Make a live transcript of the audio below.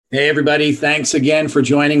Hey, everybody. Thanks again for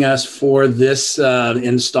joining us for this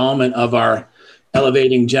installment of our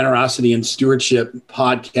Elevating Generosity and Stewardship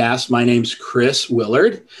podcast. My name's Chris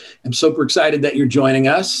Willard. I'm super excited that you're joining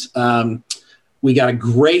us. We got a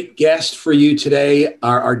great guest for you today,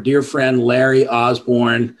 our dear friend, Larry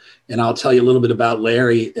Osborne. And I'll tell you a little bit about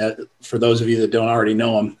Larry for those of you that don't already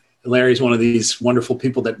know him. Larry's one of these wonderful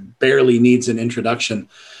people that barely needs an introduction.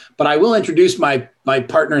 But I will introduce my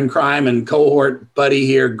partner in crime and cohort buddy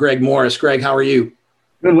here, Greg Morris. Greg, how are you?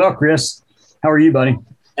 Good, well, Chris. How are you, buddy?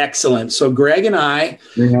 Excellent. So Greg and I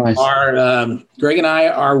nice.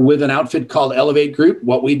 are with an outfit called Elevate Group.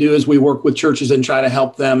 What we do is we work with churches and try to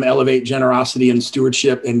help them elevate generosity and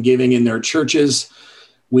stewardship and giving in their churches.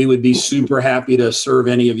 We would be super happy to serve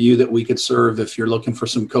any of you that we could serve if you're looking for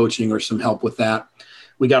some coaching or some help with that.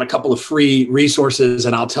 We got a couple of free resources,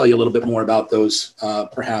 and I'll tell you a little bit more about those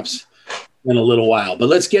perhaps in a little while. But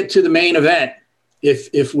let's get to the main event,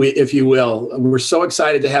 if you will. We're so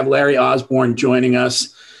excited to have Larry Osborne joining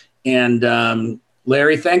us. And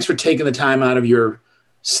Larry, thanks for taking the time out of your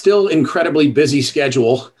still incredibly busy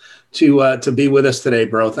schedule to be with us today,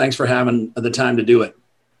 bro. Thanks for having the time to do it.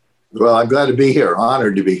 Well, I'm glad to be here.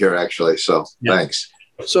 Honored to be here, actually. So Thanks.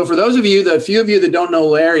 So for those of you, the few of you that don't know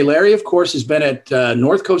Larry, of course, has been at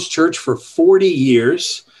North Coast Church for 40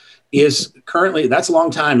 years, is currently, that's a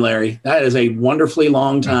long time, Larry. That is a wonderfully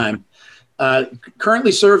long time.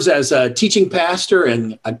 Currently serves as a teaching pastor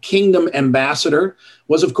and a kingdom ambassador,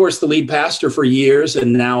 was, of course, the lead pastor for years.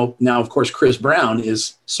 And now, of course, Chris Brown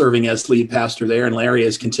is serving as lead pastor there. And Larry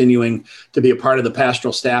is continuing to be a part of the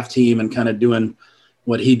pastoral staff team and kind of doing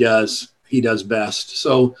what he does best.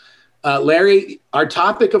 So Larry, our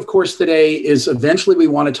topic, of course, today is eventually we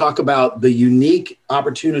want to talk about the unique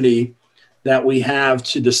opportunity that we have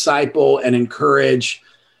to disciple and encourage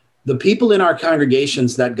the people in our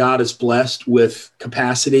congregations that God has blessed with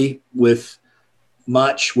capacity, with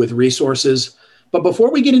resources. But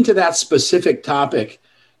before we get into that specific topic,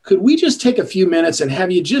 could we just take a few minutes and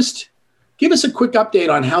have you just give us a quick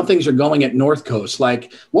update on how things are going at North Coast?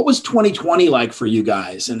 Like, what was 2020 like for you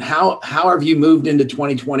guys, and how have you moved into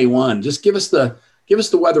 2021? Just give us the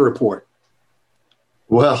weather report.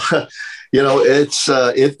 Well,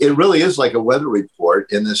 it really is like a weather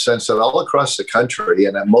report in the sense that all across the country,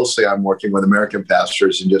 and I'm working with American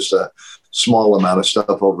pastors and just a small amount of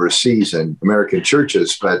stuff overseas in American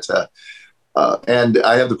churches, but and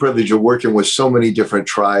I have the privilege of working with so many different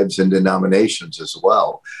tribes and denominations as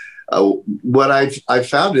well. What I've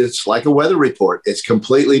found, it's like a weather report. It's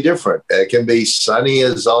completely different. It can be sunny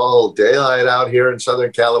as all daylight out here in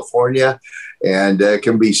Southern California, and it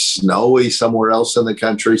can be snowy somewhere else in the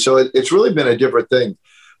country. So it's really been a different thing.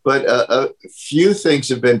 But a few things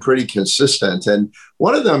have been pretty consistent. And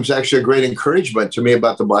one of them is actually a great encouragement to me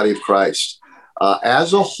about the body of Christ.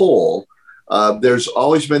 As a whole, there's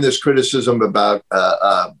always been this criticism about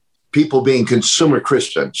people being consumer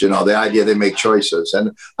Christians, the idea they make choices.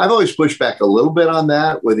 And I've always pushed back a little bit on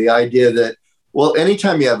that with the idea that, well,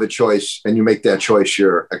 anytime you have a choice and you make that choice,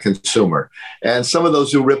 you're a consumer. And some of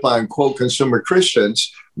those who rip on, quote, consumer Christians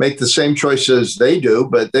make the same choices they do,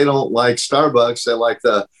 but they don't like Starbucks. They like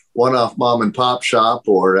the one-off mom and pop shop,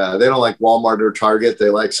 or they don't like Walmart or Target. They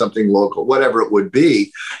like something local, whatever it would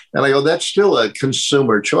be. And I go, that's still a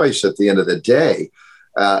consumer choice at the end of the day.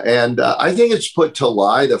 And I think it's put to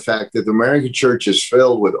lie the fact that the American church is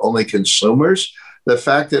filled with only consumers, the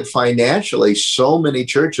fact that financially so many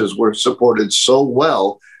churches were supported so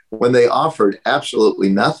well when they offered absolutely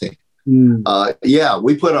nothing.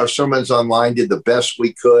 We put our sermons online, did the best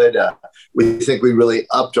we could. We think we really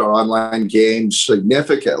upped our online game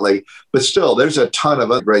significantly, but still there's a ton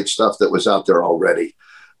of other great stuff that was out there already.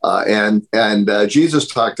 And Jesus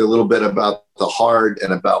talked a little bit about the heart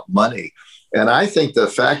and about money. And I think the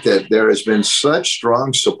fact that there has been such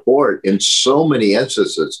strong support in so many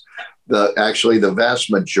instances, the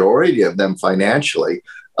vast majority of them financially,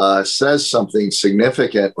 says something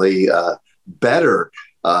significantly better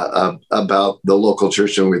about the local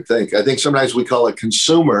church than we think. I think sometimes we call it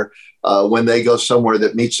consumer when they go somewhere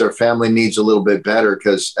that meets their family needs a little bit better,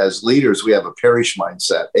 because as leaders, we have a parish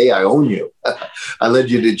mindset. Hey, I own you. I led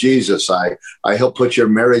you to Jesus. I helped put your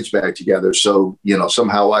marriage back together. So,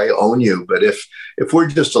 somehow I own you. But if we're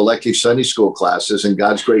just elective Sunday school classes in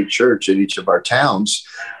God's great church in each of our towns,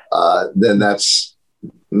 then that's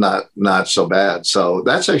not so bad. So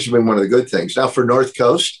that's actually been one of the good things. Now for North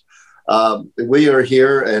Coast, we are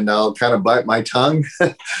here, and I'll kind of bite my tongue.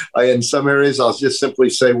 In some areas, I'll just simply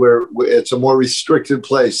say it's a more restricted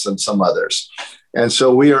place than some others. And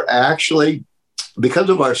so we are actually Because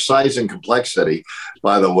of our size and complexity,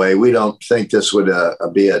 by the way, we don't think this would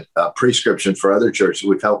be a prescription for other churches.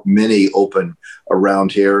 We've helped many open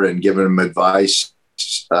around here and given them advice,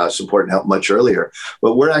 support, and help much earlier.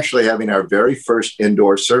 But we're actually having our very first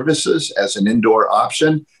indoor services as an indoor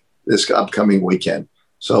option this upcoming weekend.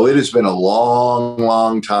 So it has been a long,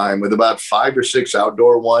 long time with about 5 or 6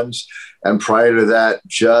 outdoor ones. And prior to that,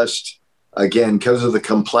 just again, because of the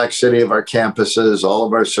complexity of our campuses, all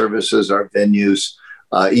of our services, our venues,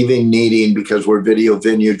 even needing, because we're video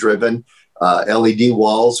venue driven, LED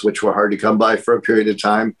walls, which were hard to come by for a period of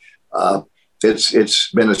time.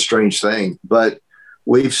 It's been a strange thing, but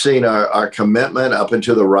we've seen our commitment up and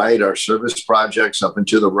to the right, our service projects up and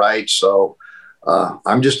to the right. So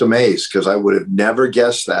I'm just amazed because I would have never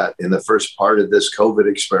guessed that in the first part of this COVID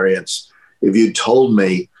experience. If you told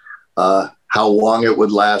me how long it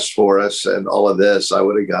would last for us and all of this, I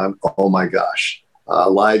would have gone, oh my gosh,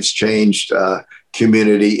 lives changed,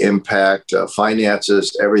 community impact,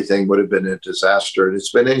 finances, everything would have been a disaster. And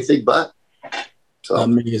it's been anything but. So,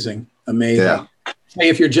 amazing. Yeah. Yeah. Hey,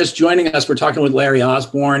 if you're just joining us, we're talking with Larry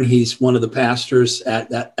Osborne. He's one of the pastors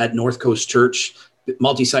at North Coast Church,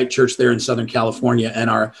 multi-site church there in Southern California. And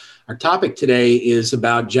our topic today is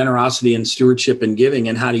about generosity and stewardship and giving,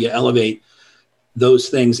 and how do you elevate those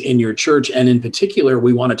things in your church. And in particular,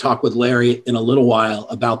 we want to talk with Larry in a little while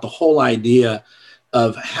about the whole idea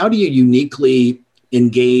of how do you uniquely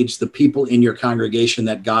engage the people in your congregation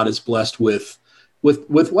that God has blessed with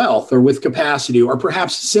wealth or with capacity, or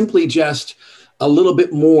perhaps simply just a little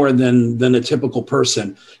bit more than a typical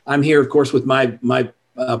person. I'm here, of course, with my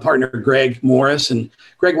partner, Greg Morris. And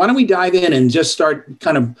Greg, why don't we dive in and just start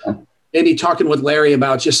kind of maybe talking with Larry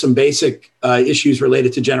about just some basic issues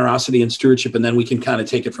related to generosity and stewardship, and then we can kind of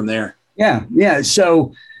take it from there. Yeah.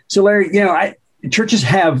 So Larry, churches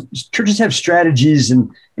have strategies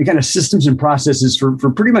and kind of systems and processes for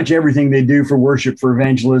pretty much everything they do, for worship, for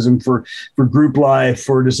evangelism, for group life,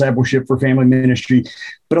 for discipleship, for family ministry.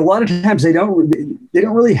 But a lot of times they don't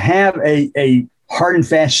really have a hard and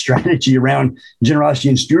fast strategy around generosity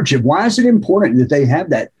and stewardship. Why is it important that they have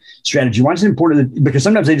that strategy? Why is it important? Because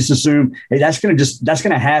sometimes they just assume, hey, that's going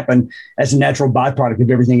to happen as a natural byproduct of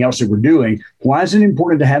everything else that we're doing. Why is it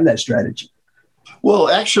important to have that strategy? Well,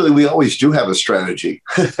 actually, we always do have a strategy.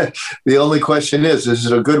 The only question is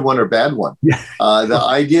it a good one or bad one? Yeah. The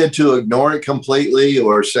idea to ignore it completely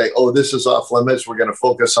or say, oh, this is off limits, we're going to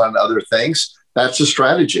focus on other things, that's a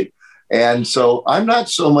strategy. And so I'm not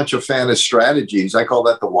so much a fan of strategies. I call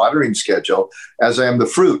that the watering schedule, as I am the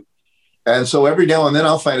fruit. And so every now and then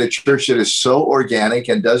I'll find a church that is so organic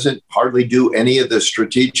and doesn't hardly do any of the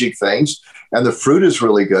strategic things, and the fruit is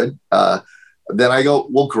really good. Then I go,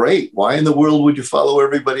 well, great. Why in the world would you follow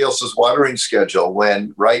everybody else's watering schedule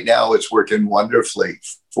when right now it's working wonderfully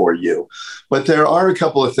for you? But there are a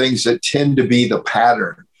couple of things that tend to be the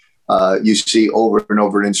pattern you see over and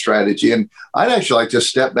over in strategy. And I'd actually like to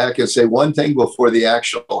step back and say one thing before the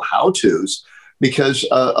actual how-tos, because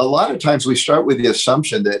a lot of times we start with the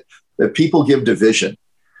assumption that people give to vision.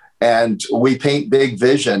 And we paint big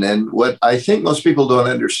vision. And what I think most people don't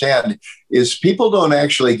understand is people don't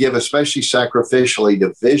actually give, especially sacrificially,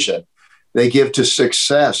 to vision. They give to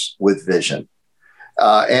success with vision.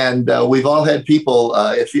 And we've all had people,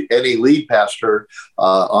 any lead pastor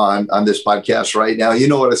on this podcast right now, you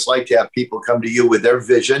know what it's like to have people come to you with their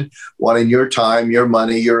vision, wanting your time, your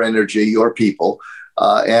money, your energy, your people.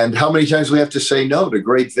 And how many times we have to say no to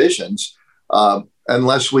great visions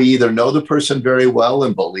unless we either know the person very well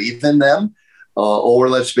and believe in them, or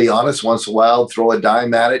let's be honest, once in a while, throw a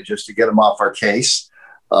dime at it just to get them off our case,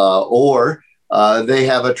 or they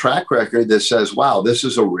have a track record that says, wow, this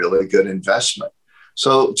is a really good investment.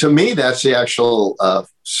 So to me, that's the actual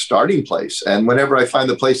starting place. And whenever I find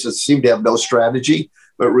the places seem to have no strategy,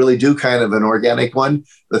 but really do kind of an organic one,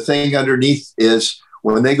 the thing underneath is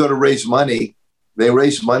when they go to raise money, they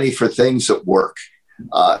raise money for things that work.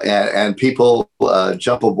 And people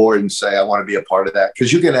jump aboard and say, I want to be a part of that.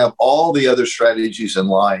 Because you can have all the other strategies in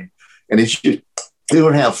line. And if you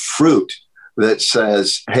don't have fruit that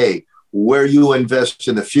says, hey, where you invest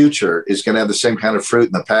in the future is going to have the same kind of fruit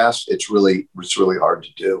in the past, it's really hard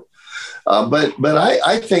to do. But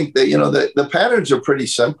I think that, the patterns are pretty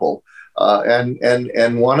simple.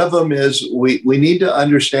 And one of them is we need to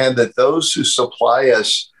understand that those who supply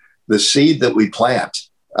us the seed that we plant,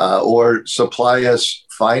 or supply us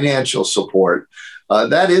financial support,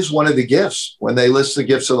 that is one of the gifts when they list the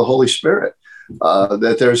gifts of the Holy Spirit,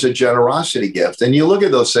 that there's a generosity gift. And you look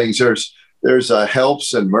at those things, there's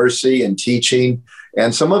helps and mercy and teaching.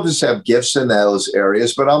 And some of us have gifts in those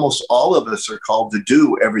areas, but almost all of us are called to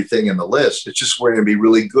do everything in the list. It's just we're going to be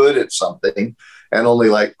really good at something and only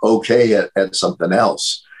like okay at something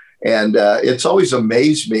else. And it's always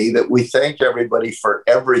amazed me that we thank everybody for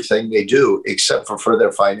everything they do, except for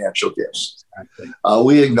their financial gifts. Exactly.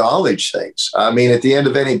 We acknowledge things. I mean, at the end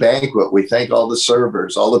of any banquet, we thank all the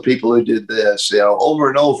servers, all the people who did this, over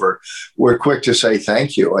and over. We're quick to say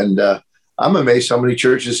thank you. And I'm amazed how many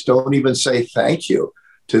churches don't even say thank you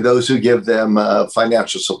to those who give them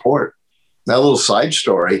financial support. Now, a little side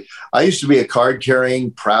story. I used to be a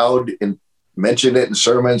card-carrying, proud, and mention it in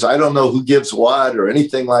sermons. I don't know who gives what or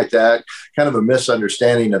anything like that. Kind of a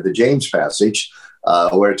misunderstanding of the James passage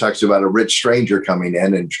where it talks about a rich stranger coming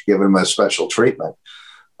in and giving him a special treatment.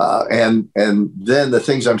 And then the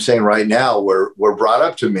things I'm saying right now were brought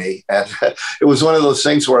up to me. And it was one of those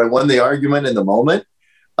things where I won the argument in the moment.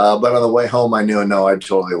 But on the way home, I knew, no, I'd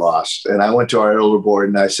totally lost. And I went to our elder board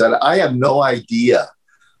and I said, I have no idea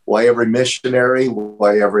why every missionary,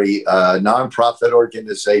 why every nonprofit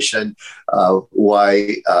organization,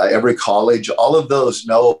 why every college, all of those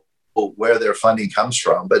know where their funding comes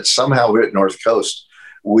from. But somehow we're at North Coast,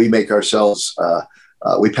 we make ourselves,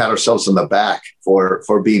 we pat ourselves on the back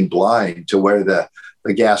for being blind to where the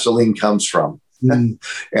gasoline comes from. And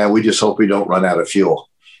we just hope we don't run out of fuel.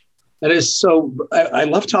 That is so. I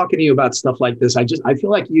love talking to you about stuff like this. I feel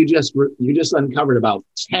like you just uncovered about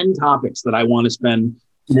 10 topics that I want to spend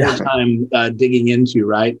more time digging into.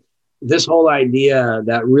 Right, this whole idea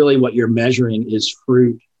that really what you're measuring is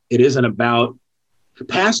fruit. It isn't about.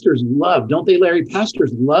 Pastors love, don't they, Larry?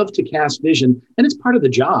 Pastors love to cast vision, and it's part of the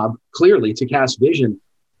job, clearly, to cast vision.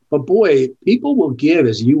 But boy, people will give,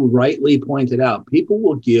 as you rightly pointed out. People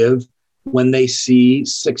will give when they see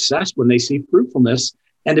success, when they see fruitfulness.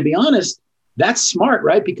 And to be honest, that's smart,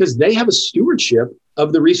 right? Because they have a stewardship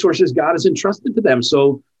of the resources God has entrusted to them.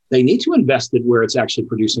 So they need to invest it where it's actually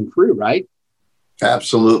producing fruit, right?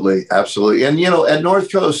 Absolutely. Absolutely. And, at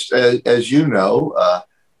North Coast, as you know, a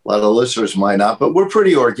lot of listeners might not, but we're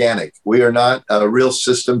pretty organic. We are not a real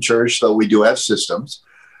system church, though we do have systems.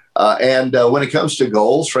 And when it comes to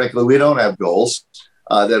goals, frankly, we don't have goals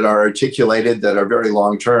that are articulated, that are very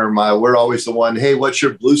long-term. We're always the one, hey, what's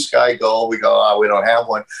your blue sky goal? We go, we don't have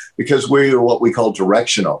one, because we're what we call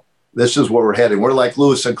directional. This is where we're heading. We're like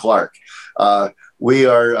Lewis and Clark. We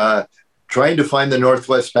are trying to find the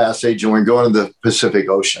Northwest Passage, and we're going to the Pacific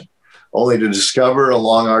Ocean, only to discover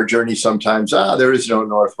along our journey sometimes, there is no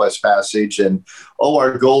Northwest Passage. And,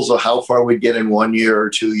 our goals of how far we'd get in 1 year or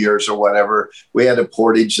 2 years or whatever. We had to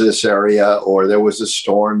portage this area, or there was a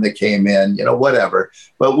storm that came in, whatever.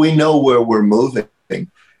 But we know where we're moving.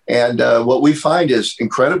 And what we find is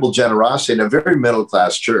incredible generosity in a very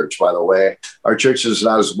middle-class church, by the way. Our church is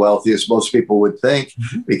not as wealthy as most people would think,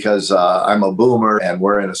 because I'm a boomer and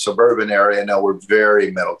we're in a suburban area. No, we're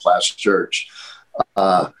very middle-class church.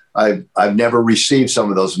 I've never received some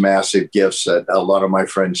of those massive gifts that a lot of my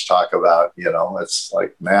friends talk about. It's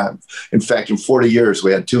like, man. In fact, in 40 years,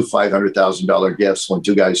 we had 2 $500,000 gifts when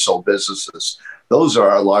 2 guys sold businesses. Those are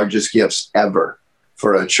our largest gifts ever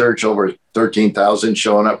for a church. Over 13,000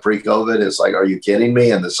 showing up pre-COVID. It's like, are you kidding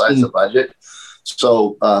me? And the size of the budget.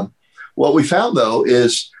 So what we found, though,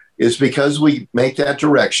 is because we make that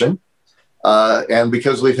direction and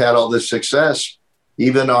because we've had all this success,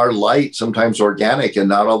 even our light, sometimes organic and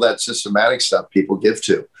not all that systematic stuff, people give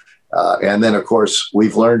to. And then, of course,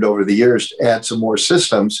 we've learned over the years to add some more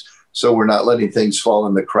systems so we're not letting things fall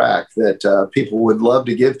in the crack that people would love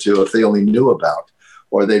to give to if they only knew about,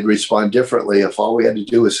 or they'd respond differently if all we had to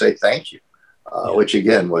do was say thank you, which,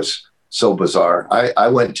 again, was so bizarre. I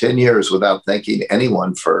went 10 years without thanking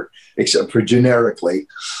anyone except for generically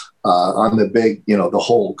on the big, the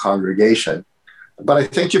whole congregation. But I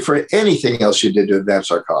thank you for anything else you did to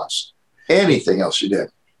advance our cause. Anything else you did.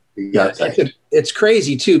 It's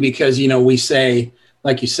crazy, too, because, we say,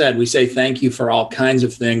 like you said, we say thank you for all kinds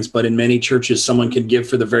of things. But in many churches, someone can give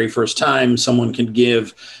for the very first time. Someone can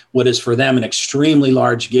give what is for them an extremely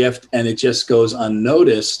large gift, and it just goes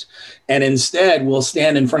unnoticed. And instead, we'll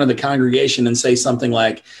stand in front of the congregation and say something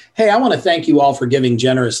like, hey, I want to thank you all for giving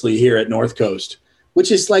generously here at North Coast,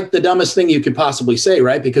 which is like the dumbest thing you could possibly say,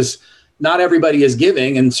 right? Because not everybody is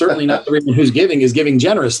giving, and certainly not everyone who's giving is giving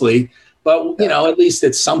generously. But, at least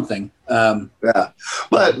it's something.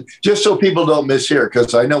 But just so people don't mishear,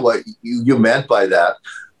 because I know what you meant by that,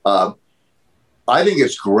 I think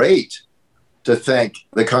it's great to thank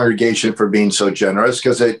the congregation for being so generous,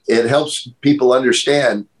 because it helps people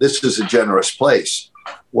understand this is a generous place.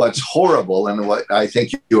 What's horrible, and what I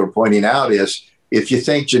think you were pointing out, is if you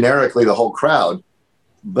thank generically the whole crowd,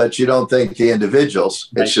 but you don't thank the individuals,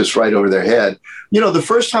 it's just right over their head. The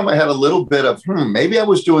first time I had a little bit of, maybe I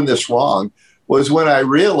was doing this wrong, was when I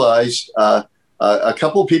realized a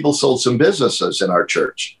couple of people sold some businesses in our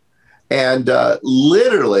church. And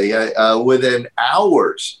literally within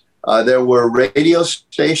hours, there were radio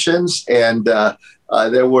stations and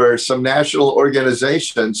there were some national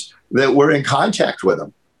organizations that were in contact with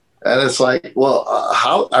them. And it's like, well,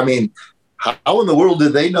 how in the world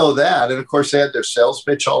did they know that? And of course, they had their sales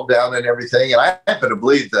pitch all down and everything. And I happen to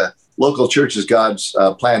believe the local church is God's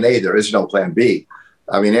plan A. There is no plan B.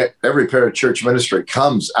 I mean, every parachurch ministry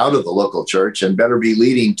comes out of the local church and better be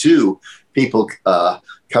leading to people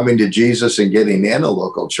coming to Jesus and getting in a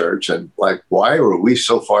local church. And like, why were we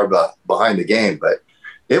so far behind the game? But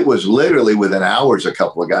it was literally within hours, a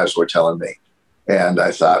couple of guys were telling me. And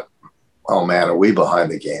I thought, oh man, are we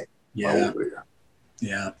behind the game? Yeah.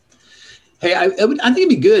 Yeah. Hey, I think it'd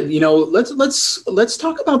be good. Let's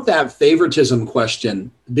talk about that favoritism question,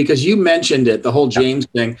 because you mentioned it, the whole James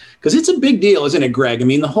thing, because it's a big deal, isn't it, Greg? I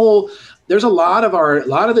mean, there's a lot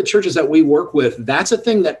of the churches that we work with. That's a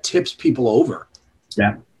thing that tips people over.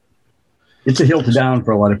 Yeah. It's a hill to down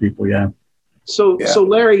for a lot of people. Yeah. So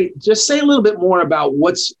Larry, just say a little bit more about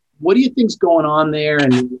what do you think's going on there,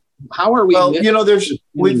 and how are we? Well,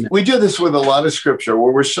 we do this with a lot of scripture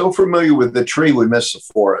where we're so familiar with the tree, we miss the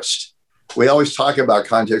forest. We always talk about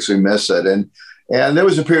context, we miss it. And there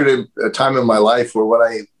was a period of time in my life where what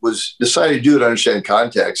I was decided to do to understand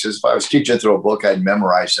context is if I was teaching through a book, I'd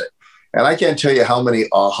memorize it. And I can't tell you how many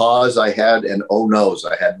ahas I had and oh no's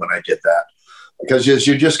I had when I did that. Because as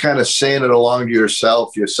you're just kind of saying it along to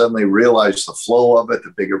yourself, you suddenly realize the flow of it,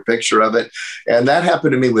 the bigger picture of it. And that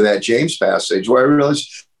happened to me with that James passage where I realized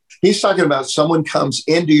he's talking about someone comes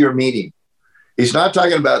into your meeting. He's not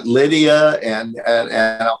talking about Lydia and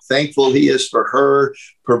how thankful he is for her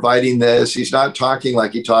providing this. He's not talking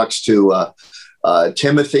like he talks to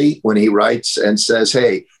Timothy when he writes and says,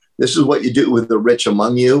 hey, this is what you do with the rich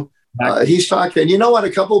among you. He's talking, you know what? A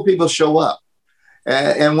couple of people show up.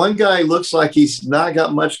 And one guy looks like he's not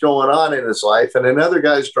got much going on in his life. And another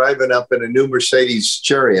guy's driving up in a new Mercedes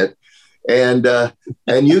chariot. And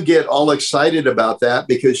you get all excited about that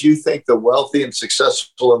because you think the wealthy and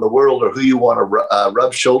successful in the world are who you want to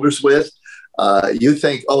rub shoulders with. You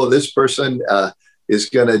think, oh, this person is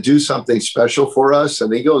going to do something special for us.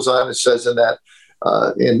 And he goes on and says in that,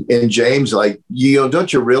 in James, like,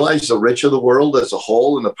 don't you realize the rich of the world as a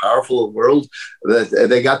whole and the powerful of the world, that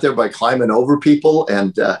they got there by climbing over people?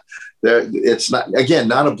 And it's not, again,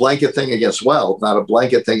 not a blanket thing against wealth, not a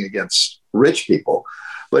blanket thing against rich people.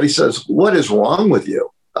 But he says, what is wrong with you?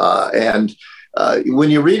 And when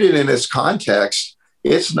you read it in its context,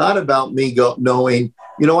 it's not about me knowing,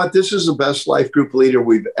 you know what, this is the best life group leader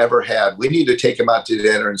we've ever had. We need to take him out to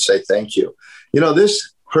dinner and say thank you.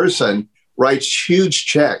 This person writes huge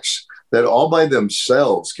checks that all by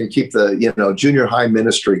themselves can keep the junior high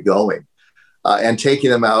ministry going, and taking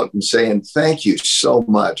them out and saying, thank you so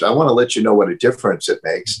much. I want to let you know what a difference it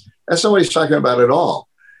makes. That's not what he's talking about at all.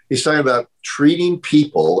 He's talking about treating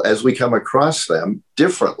people as we come across them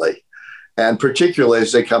differently, and particularly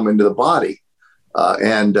as they come into the body. I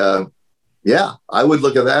would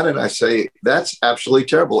look at that and I say, that's absolutely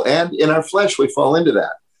terrible. And in our flesh, we fall into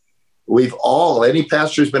that. Any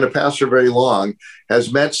pastor who's been a pastor very long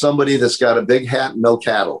has met somebody that's got a big hat and no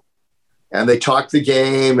cattle. And they talk the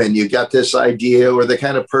game, and you got this idea, or the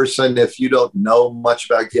kind of person, if you don't know much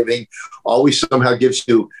about giving, always somehow gives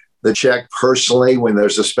you the check personally when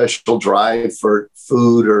there's a special drive for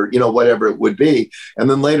food or, whatever it would be. And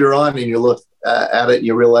then later on, and you look at it and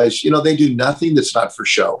you realize, they do nothing that's not for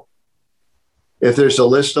show. If there's a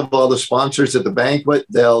list of all the sponsors at the banquet,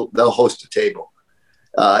 they'll host a table.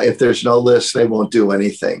 If there's no list, they won't do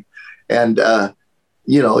anything. And,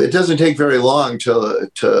 it doesn't take very long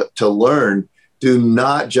to learn, do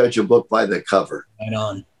not judge a book by the cover. Right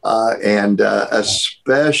on. And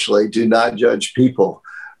especially do not judge people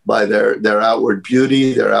by their outward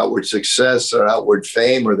beauty, their outward success, their outward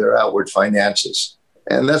fame, or their outward finances.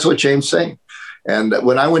 And that's what James is saying. And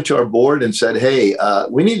when I went to our board and said, hey,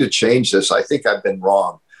 we need to change this, I think I've been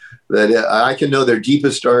wrong. That I can know their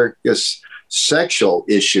deepest, darkest sexual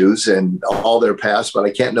issues and all their past, but I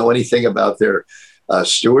can't know anything about their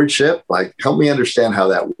stewardship. Like, help me understand how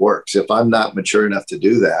that works if I'm not mature enough to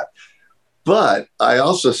do that. But I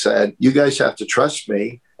also said, you guys have to trust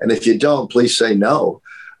me. And if you don't, please say no.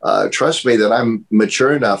 Trust me that I'm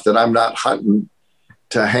mature enough that I'm not hunting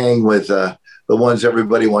to hang with the ones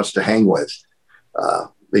everybody wants to hang with,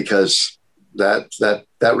 because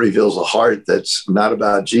that reveals a heart that's not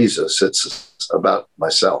about Jesus. It's about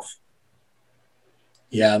myself.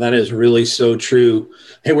 Yeah, that is really so true.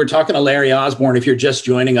 Hey, we're talking to Larry Osborne. If you're just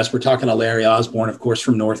joining us, we're talking to Larry Osborne, of course,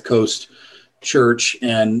 from North Coast church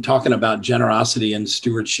and talking about generosity and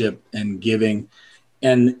stewardship and giving.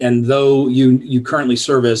 And though you currently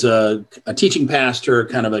serve as a teaching pastor,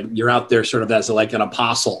 you're out there sort of as like an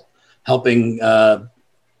apostle, helping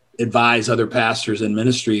advise other pastors and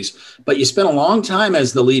ministries, but you spent a long time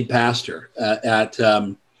as the lead pastor at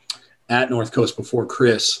North Coast before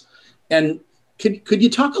Chris. And could you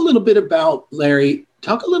talk a little bit about, Larry,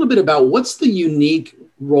 what's the unique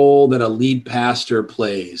role that a lead pastor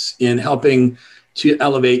plays in helping to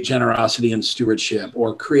elevate generosity and stewardship,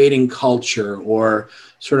 or creating culture, or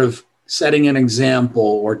sort of setting an example,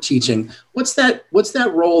 or teaching? What's that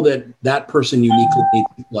role that person uniquely needs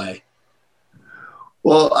to play?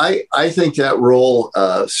 Well, I think that role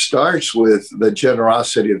starts with the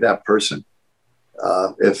generosity of that person.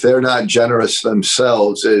 If they're not generous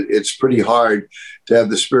themselves, it's pretty hard to have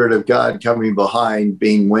the Spirit of God coming behind,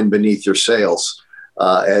 being wind beneath your sails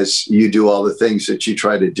as you do all the things that you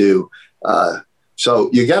try to do. So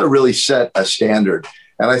you got to really set a standard.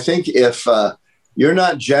 And I think if you're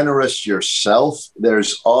not generous yourself,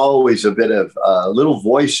 there's always a bit of a little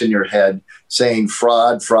voice in your head saying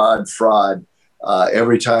fraud, fraud, fraud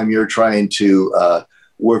every time you're trying to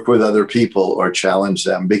work with other people or challenge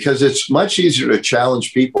them, because it's much easier to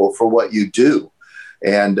challenge people for what you do.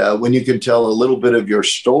 And when you can tell a little bit of your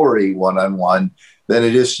story one-on-one, than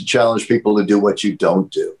it is to challenge people to do what you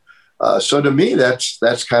don't do. So to me,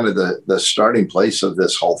 that's kind of the starting place of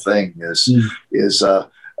this whole thing is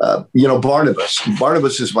Barnabas.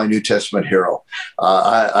 Barnabas is my New Testament hero.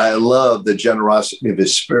 I love the generosity of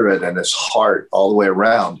his spirit and his heart all the way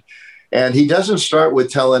around. And he doesn't start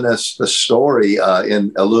with telling us the story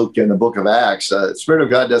in Luke in the book of Acts. The Spirit of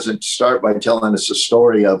God doesn't start by telling us the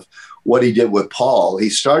story of what he did with Paul. He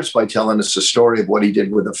starts by telling us the story of what he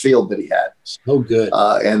did with the field that he had. Oh, good.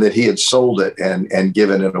 And that he had sold it and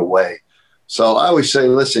given it away. So I always say,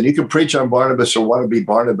 listen, you can preach on Barnabas or want to be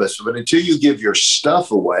Barnabas, but until you give your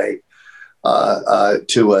stuff away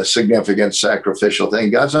to a significant sacrificial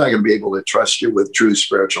thing, God's not going to be able to trust you with true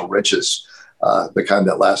spiritual riches, the kind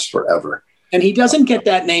that lasts forever. And he doesn't get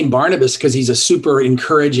that name Barnabas because he's a super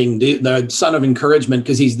encouraging dude, the son of encouragement,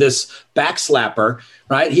 because he's this backslapper,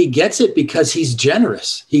 right? He gets it because he's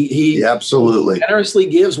generous. He absolutely generously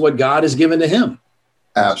gives what God has given to him.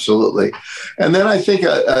 Absolutely. And then I think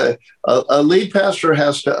a lead pastor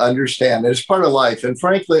has to understand it's part of life. And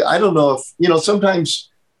frankly, I don't know if, sometimes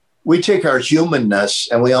we take our humanness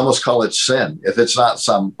and we almost call it sin if it's not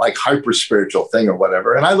some like hyper spiritual thing or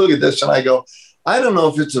whatever. And I look at this and I go, I don't know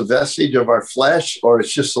if it's a vestige of our flesh or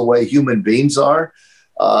it's just the way human beings are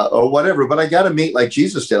or whatever, but I got to meet like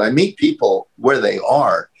Jesus did. I meet people where they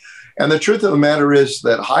are. And the truth of the matter is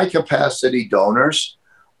that high capacity donors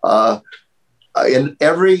in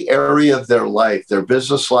every area of their life, their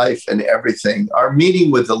business life and everything, are meeting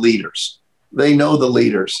with the leaders. They know the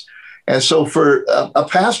leaders. And so for a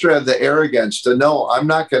pastor to have the arrogance to know I'm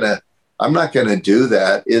not going to do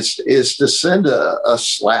that is to send a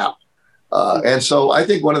slap. And so I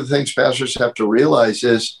think one of the things pastors have to realize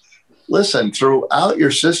is, listen, throughout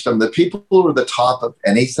your system, the people who are the top of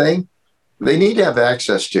anything, they need to have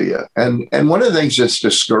access to you. And one of the things that's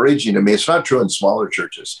discouraging to me, it's not true in smaller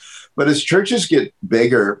churches, but as churches get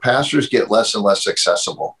bigger, pastors get less and less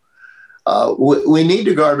accessible. We need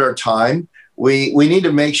to guard our time. We need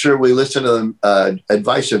to make sure we listen to the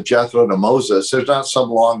advice of Jethro to Moses. There's not some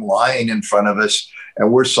long line in front of us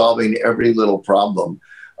and we're solving every little problem.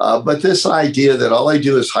 But this idea that all I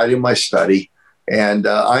do is hide in my study and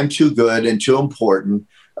I'm too good and too important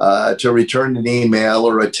to return an email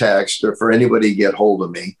or a text or for anybody to get hold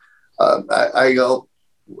of me, I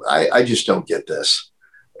just don't get this.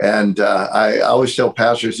 And I always tell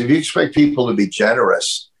pastors, if you expect people to be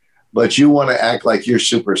generous, but you want to act like you're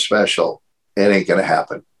super special, it ain't going to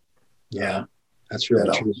happen. Yeah, that's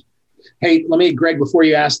really true. Hey, Greg, before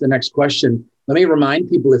you ask the next question, let me remind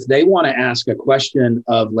people if they want to ask a question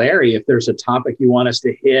of Larry, if there's a topic you want us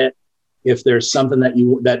to hit, if there's something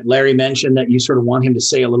that Larry mentioned that you sort of want him to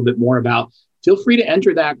say a little bit more about, feel free to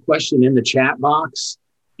enter that question in the chat box.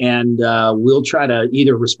 And we'll try to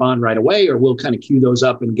either respond right away or we'll kind of queue those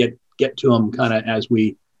up and get to them kind of as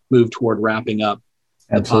we move toward wrapping up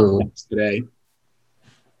the podcast today.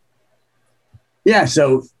 Yeah.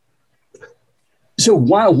 So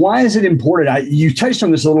why is it important? You touched on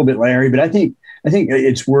this a little bit, Larry, but I think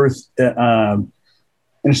it's worth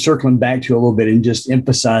circling back to a little bit and just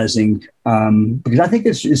emphasizing because I think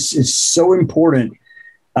it's so important.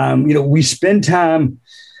 We spend time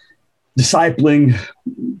discipling,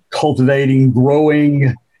 cultivating,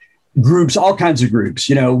 growing, groups, all kinds of groups,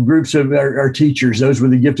 groups of our teachers. Those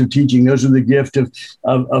with the gift of teaching. Those with the gift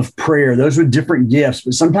of prayer. Those with different gifts.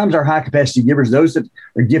 But sometimes our high capacity givers, those that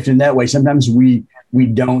are gifted in that way, sometimes we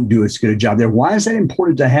don't do as good a job there. Why is that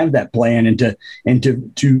important to have that plan and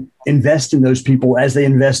to invest in those people as they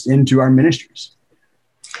invest into our ministries?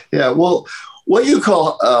 Yeah, well, what you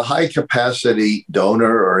call a high capacity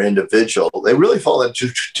donor or individual, they really fall into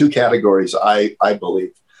two categories, I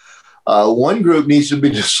believe. One group needs to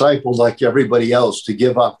be discipled like everybody else to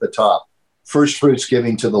give off the top, first fruits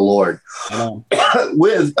giving to the Lord,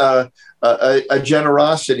 with a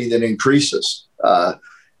generosity that increases.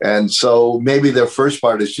 And so maybe their first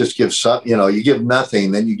part is just give some, you give nothing,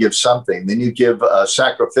 then you give something, then you give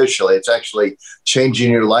sacrificially. It's actually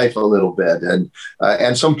changing your life a little bit.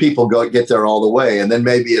 And some people get there all the way, and then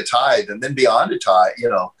maybe a tithe, and then beyond a tithe,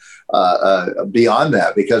 beyond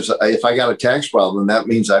that, because if I got a tax problem, that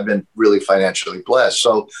means I've been really financially blessed.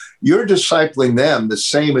 So you're discipling them the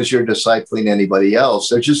same as you're discipling anybody else.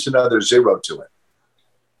 There's just another zero to it.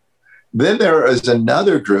 Then there is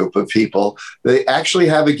another group of people, they actually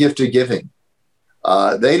have a gift of giving.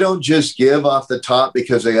 They don't just give off the top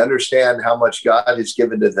because they understand how much God has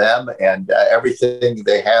given to them, and everything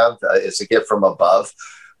they have is a gift from above.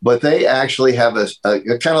 But they actually have a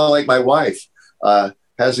kind of like my wife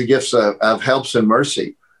has a gift of helps and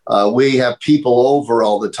mercy. We have people over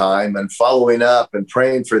all the time and following up and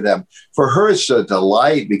praying for them. For her, it's a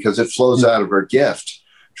delight because it flows out of her gift.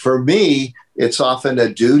 For me, it's often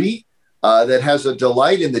a duty. That has a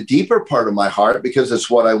delight in the deeper part of my heart because it's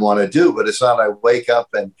what I want to do. But it's not I wake up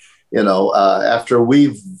and, after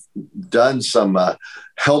we've done some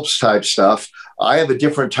helps type stuff, I have a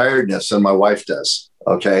different tiredness than my wife does.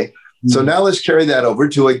 Okay. Mm-hmm. So now let's carry that over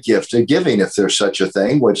to a gift of giving, if there's such a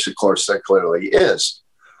thing, which of course there clearly is.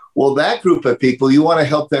 Well, that group of people, you want to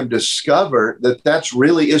help them discover that that's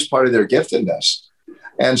really is part of their giftedness.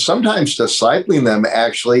 And sometimes discipling them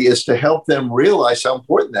actually is to help them realize how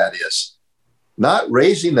important that is. Not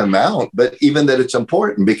raising them out, but even that it's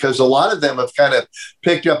important, because a lot of them have kind of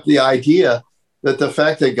picked up the idea that the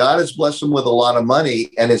fact that God has blessed them with a lot of money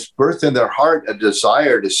and it's birthed in their heart a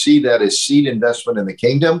desire to see that as seed investment in the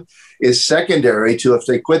kingdom is secondary to if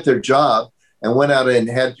they quit their job and went out and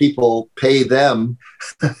had people pay them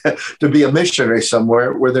to be a missionary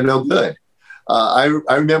somewhere where they're no good. I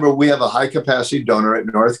remember we have a high capacity donor at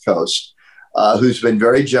North Coast who's been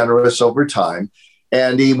very generous over time.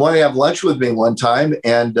 And he wanted to have lunch with me one time.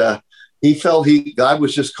 And he felt God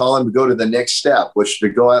was just calling him to go to the next step, which to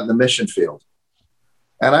go out in the mission field.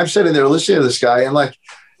 And I'm sitting there listening to this guy and like,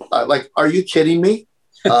 are you kidding me?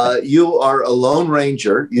 You are a lone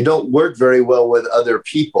ranger. You don't work very well with other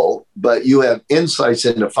people, but you have insights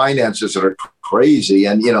into finances that are crazy.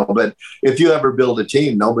 And, but if you ever build a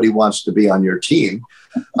team, nobody wants to be on your team.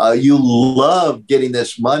 You love getting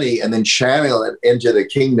this money and then channel it into the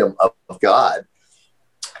kingdom of God.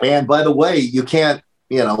 And by the way, you can't,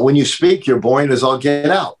 when you speak, you're boring as all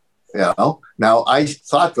get out. Now I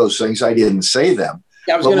thought those things, I didn't say them.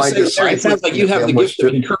 Yeah, I was going to say, it sounds like you have the gift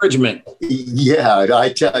of encouragement. Yeah,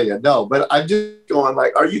 I tell you, no, but I'm just going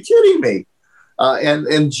like, are you kidding me?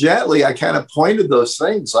 And gently, I kind of pointed those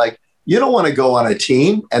things like, you don't want to go on a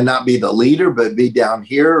team and not be the leader, but be down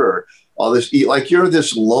here or all this, like you're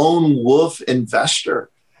this lone wolf investor.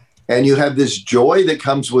 And you have this joy that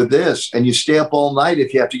comes with this, and you stay up all night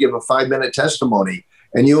if you have to give a 5-minute testimony.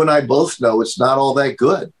 And you and I both know it's not all that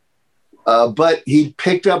good. But he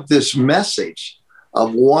picked up this message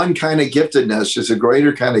of one kind of giftedness is a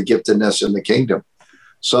greater kind of giftedness in the kingdom.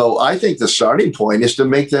 So I think the starting point is to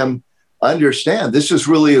make them understand this is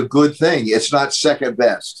really a good thing. It's not second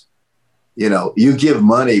best. You give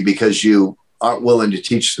money because you aren't willing to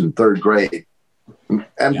teach in third grade.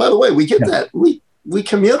 And by the way, we get that. We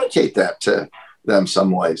communicate that to them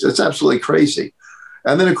some ways. It's absolutely crazy.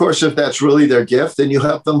 And then, of course, if that's really their gift, then you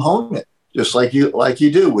help them hone it, just like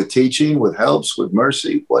you do with teaching, with helps, with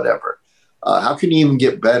mercy, whatever. How can you even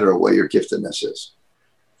get better at what your giftedness is?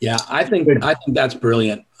 Yeah, I think that's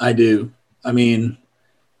brilliant. I do. I mean,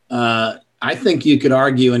 I think you could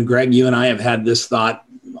argue, and Greg, you and I have had this thought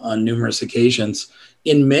on numerous occasions.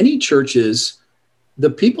 In many churches, the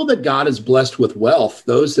people that God has blessed with wealth,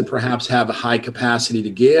 those that perhaps have a high capacity to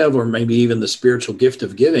give, or maybe even the spiritual gift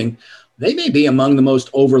of giving, they may be among the most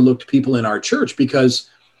overlooked people in our church because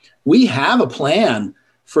we have a plan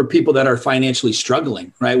for people that are financially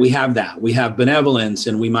struggling, right? We have that. We have benevolence,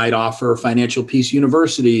 and we might offer Financial Peace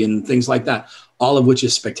University and things like that, all of which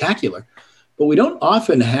is spectacular. But we don't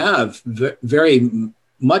often have very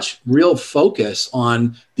much real focus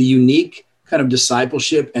on the unique kind of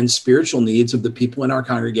discipleship and spiritual needs of the people in our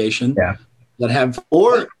congregation that have.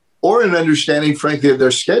 Or or an understanding, frankly, of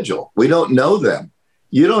their schedule. We don't know them.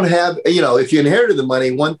 You don't have, if you inherited the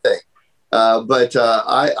money, one thing. But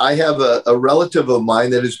I have a relative of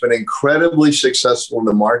mine that has been incredibly successful in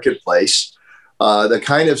the marketplace, the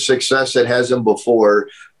kind of success that hasn't before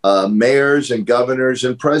mayors and governors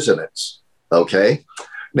and presidents. Okay.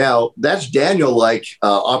 Now, that's Daniel-like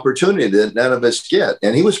opportunity that none of us get.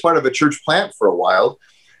 And he was part of a church plant for a while.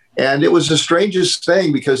 And it was the strangest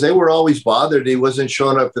thing because they were always bothered he wasn't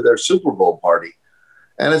showing up to their Super Bowl party.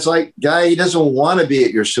 And it's like, guy, he doesn't want to be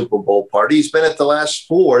at your Super Bowl party. He's been at the last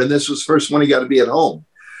 4, and this was the first one he got to be at home.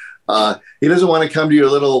 He doesn't want to come to your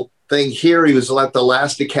little thing here. He was at the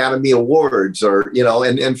last Academy Awards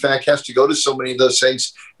and in fact has to go to so many of those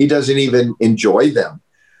things. He doesn't even enjoy them.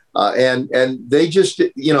 And they just,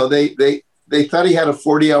 they thought he had a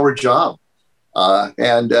 40-hour job.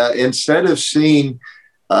 And instead of seeing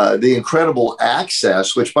the incredible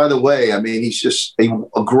access, which, by the way, I mean, he's just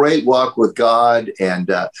a great walk with God and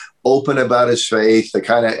open about his faith.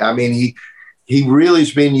 He really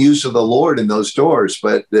is being used of the Lord in those doors,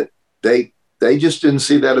 but they just didn't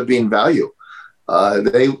see that as being value.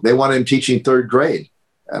 They wanted him teaching 3rd grade,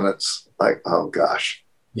 and it's like, oh gosh,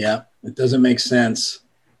 yeah, it doesn't make sense.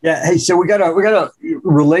 Yeah. Hey, so we got a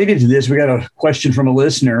related to this. We got a question from a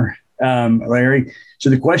listener, Larry. So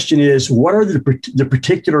the question is, what are the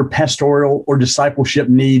particular pastoral or discipleship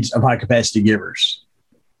needs of high capacity givers?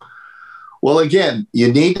 Well, again,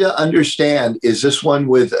 you need to understand, is this one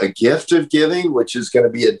with a gift of giving, which is going to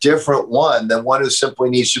be a different one than one who simply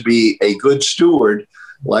needs to be a good steward,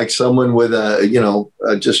 like someone with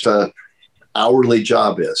just a hourly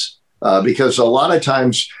job is? Because a lot of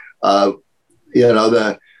times, the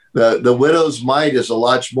widow's mite is a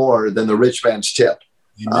lot more than the rich man's tip.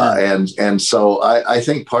 And so I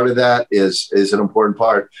think part of that is an important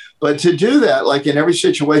part. But to do that, like in every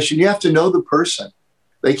situation, you have to know the person.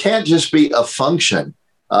 They can't just be a function.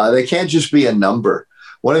 They can't just be a number.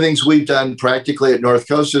 One of the things we've done practically at North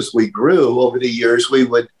Coast as we grew over the years, we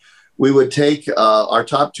would take our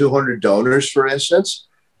top 200 donors, for instance,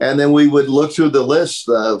 and then we would look through the list,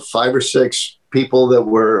 the 5 or 6 people that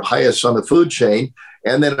were highest on the food chain,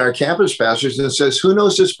 and then our campus pastors, and says, who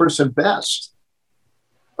knows this person best?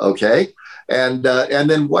 Okay. And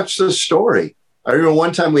then what's the story? I remember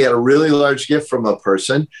one time we had a really large gift from a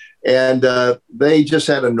person, and they just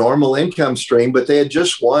had a normal income stream, but they had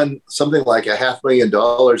just won something like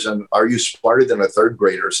 $500,000 on Are You Smarter Than a Third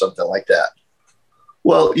Grader or something like that.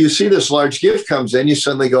 Well, you see this large gift comes in, you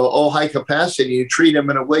suddenly go, oh, high capacity, you treat them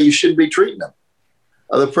in a way you shouldn't be treating them.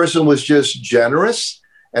 The person was just generous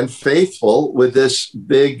and faithful with this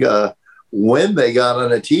big when they got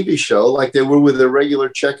on a TV show, like they were with a regular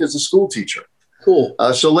check as a school teacher. Cool.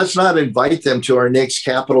 So let's not invite them to our next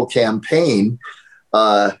capital campaign,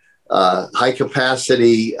 high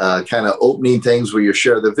capacity, kind of opening things where you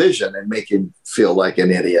share the vision and make him feel like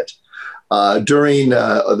an idiot. During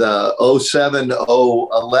the 07,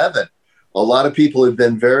 011, a lot of people who've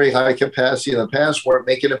been very high capacity in the past weren't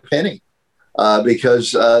making a penny.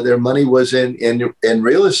 Because their money was in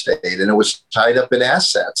real estate and it was tied up in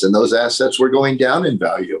assets, and those assets were going down in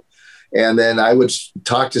value. And then I would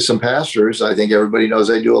talk to some pastors. I think everybody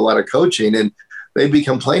knows I do a lot of coaching, and they'd be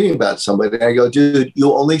complaining about somebody. And I go, dude,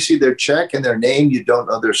 you only see their check and their name. You don't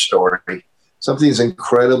know their story. Something's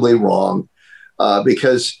incredibly wrong,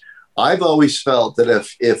 because I've always felt that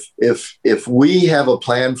if we have a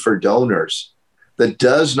plan for donors that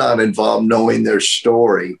does not involve knowing their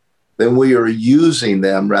story, then we are using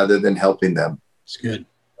them rather than helping them. It's good.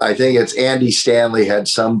 I think it's Andy Stanley had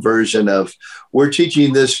some version of, we're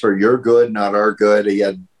teaching this for your good, not our good. He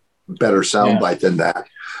had a better soundbite than that.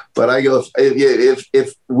 But I go,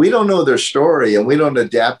 if we don't know their story and we don't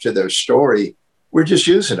adapt to their story, we're just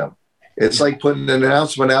using them. It's like putting an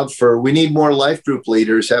announcement out for, we need more life group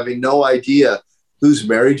leaders, having no idea whose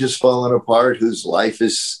marriage is falling apart, whose life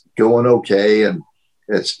is going okay. And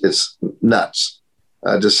it's nuts.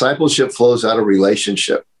 Discipleship flows out of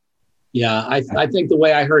relationship. Yeah, I think the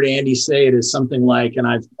way I heard Andy say it is something like,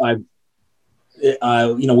 and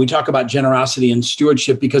we talk about generosity and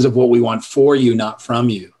stewardship because of what we want for you, not from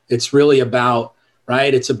you. It's really about,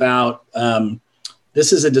 right? It's about,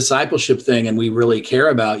 this is a discipleship thing and we really care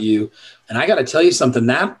about you. And I got to tell you something,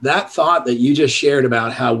 that thought that you just shared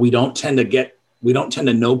about how we don't tend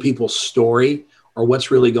to know people's story or what's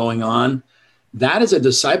really going on. That is a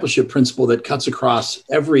discipleship principle that cuts across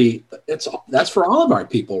that's for all of our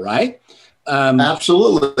people, right?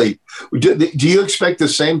 Absolutely. Do you expect the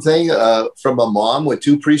same thing from a mom with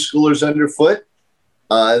 2 preschoolers underfoot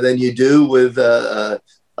than you do with a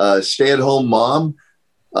stay-at-home mom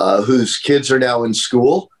whose kids are now in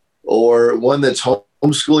school, or one that's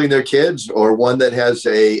homeschooling their kids, or one that has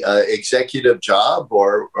a executive job,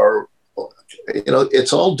 or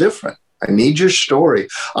it's all different. I need your story.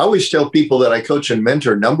 I always tell people that I coach and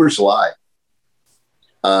mentor, numbers lie.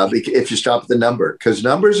 If you stop at the number, because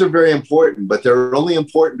numbers are very important, but they're only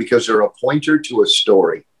important because they're a pointer to a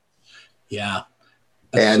story. Yeah.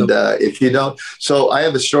 And if you don't, so I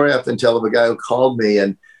have a story I often tell of a guy who called me,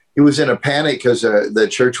 and he was in a panic because the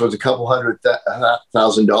church was a couple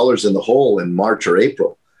 $100,000 in the hole in March or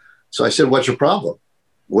April. So I said, "What's your problem?"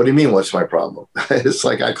 "What do you mean, what's my problem?" It's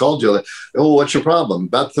like, I called you. "Oh, what's your problem?"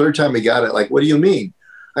 About the third time he got it, like, "What do you mean?"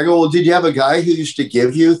 I go, "Well, did you have a guy who used to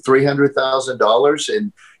give you $300,000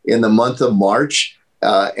 in the month of March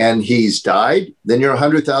and he's died? Then you're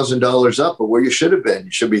 $100,000 up of where you should have been.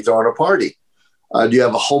 You should be throwing a party. Do you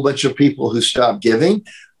have a whole bunch of people who stopped giving?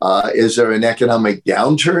 Is there an economic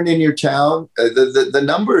downturn in your town?" The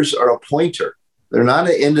numbers are a pointer. They're not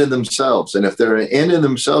an end in themselves. And if they're an end in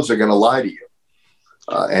themselves, they're going to lie to you.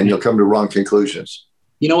 And you'll come to wrong conclusions.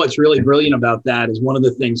 You know, what's really brilliant about that is one of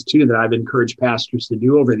the things, too, that I've encouraged pastors to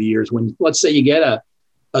do over the years. When, let's say, you get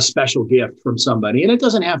a special gift from somebody, and it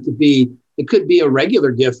doesn't have to be, it could be a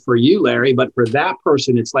regular gift for you, Larry, but for that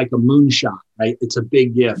person, it's like a moonshot, right? It's a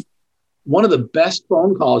big gift. One of the best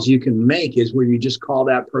phone calls you can make is where you just call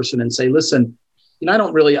that person and say, "Listen, I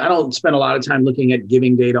don't spend a lot of time looking at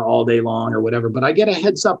giving data all day long or whatever, but I get a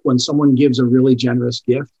heads up when someone gives a really generous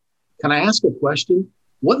gift. Can I ask a question?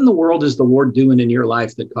 What in the world is the Lord doing in your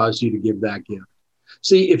life that caused you to give that gift?"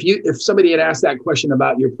 See, if somebody had asked that question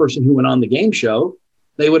about your person who went on the game show,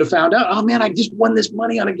 they would have found out, "Oh man, I just won this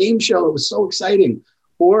money on a game show. It was so exciting."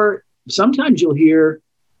 Or sometimes you'll hear,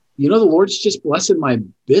 "The Lord's just blessing my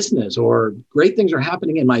business," or "great things are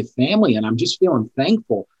happening in my family and I'm just feeling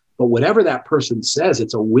thankful." But whatever that person says,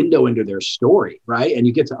 it's a window into their story, right? And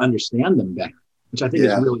you get to understand them better, which I think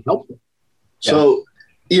is really helpful. So,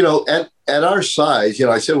 at our size,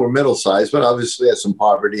 I said we're middle size, but obviously have some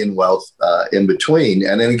poverty and wealth in between.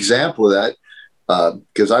 And an example of that,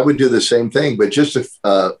 because I would do the same thing, but just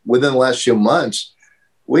within the last few months,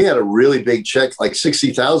 we had a really big check, like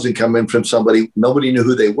 60,000 come in from somebody, nobody knew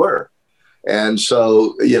who they were. And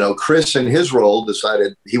so, Chris in his role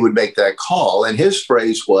decided he would make that call. And his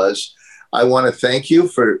phrase was, "I want to thank you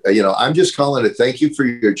for, I'm just calling to thank you for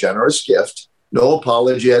your generous gift. No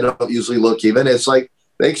apology. I don't usually look even." It's like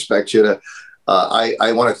they expect you to,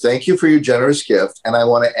 I want to thank you for your generous gift. And I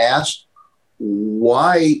want to ask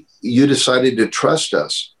why you decided to trust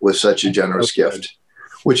us with such a generous gift,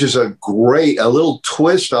 which is a little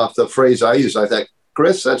twist off the phrase I use. I thought,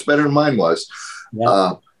 Chris, that's better than mine was.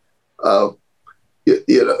 Yeah.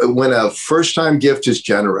 When a first-time gift is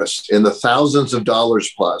generous in the thousands of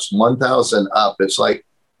dollars plus, 1,000 up, it's like,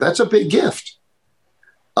 that's a big gift.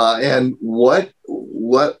 And what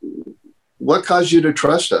caused you to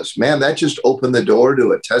trust us? Man, that just opened the door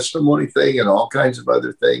to a testimony thing and all kinds of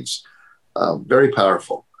other things. Very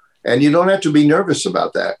powerful. And you don't have to be nervous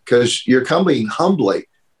about that because you're coming humbly.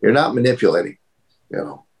 You're not manipulating,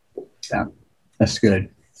 Yeah, that's good.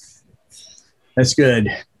 That's good.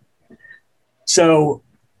 So,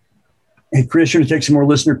 hey, Chris, you want to take some more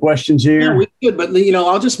listener questions here? Yeah, we could, but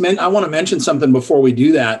I want to mention something before we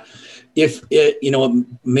do that. If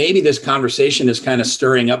maybe this conversation is kind of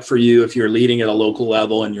stirring up for you if you're leading at a local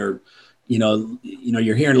level and you're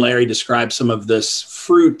hearing Larry describe some of this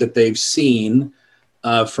fruit that they've seen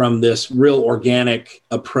from this real organic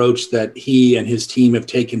approach that he and his team have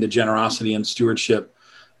taken to generosity and stewardship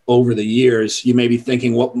over the years. You may be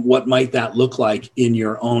thinking, what might that look like in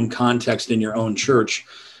your own context, in your own church?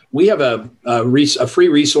 We have a free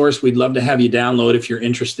resource we'd love to have you download if you're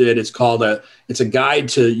interested. It's called it's a guide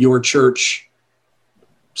to your church,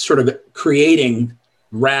 sort of creating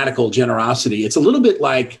radical generosity. It's a little bit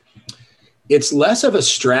like, it's less of a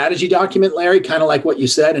strategy document, Larry, kind of like what you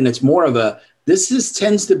said, and it's more of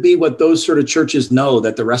tends to be what those sort of churches know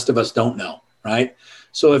that the rest of us don't know, right?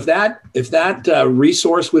 So if that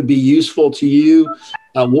resource would be useful to you,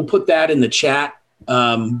 we'll put that in the chat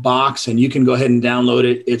box, and you can go ahead and download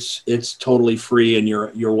it. It's totally free, and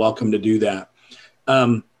you're welcome to do that.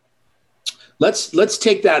 Let's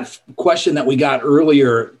take that question that we got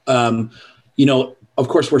earlier. Of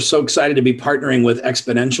course, we're so excited to be partnering with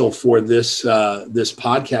Exponential for this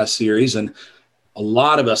podcast series, and a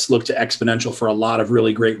lot of us look to Exponential for a lot of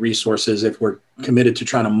really great resources. If we're committed to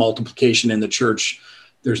trying to multiplication in the church,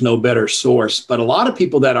 there's no better source. But a lot of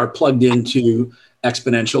people that are plugged into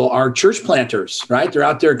Exponential are church planters, right? They're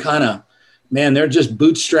out there they're just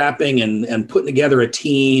bootstrapping and putting together a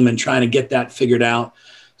team and trying to get that figured out.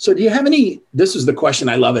 So do you have this is the question,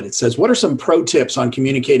 I love it. It says, what are some pro tips on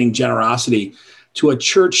communicating generosity to a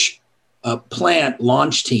church plant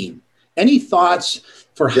launch team. Any thoughts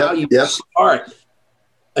for how you start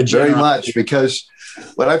a generosity? Very much, because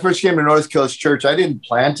when I first came to North Coast Church, I didn't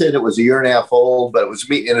plant it. It was a year and a half old, but it was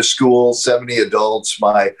meeting in a school, 70 adults.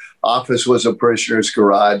 My office was a parishioner's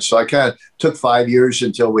garage. So I kind of took 5 years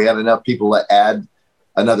until we had enough people to add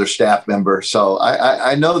another staff member. So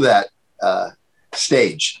I know that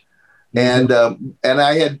stage. And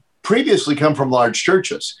I had previously come from large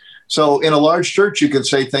churches. So in a large church, you can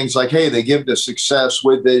say things like, hey, they give to success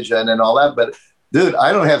with vision and all that. But dude,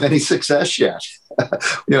 I don't have any success yet.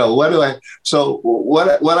 So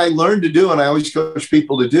what I learned to do, and I always coach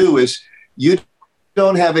people to do, is you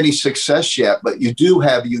don't have any success yet, but you do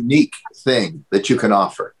have a unique thing that you can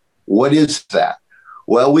offer. What is that?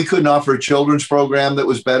 Well, we couldn't offer a children's program that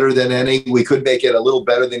was better than any. We could make it a little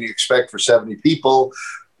better than you expect for 70 people.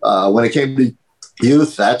 When it came to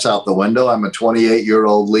youth, that's out the window. I'm a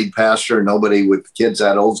 28-year-old lead pastor. Nobody with kids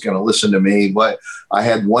that old is going to listen to me. But I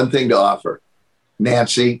had one thing to offer: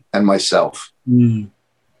 Nancy and myself. Mm.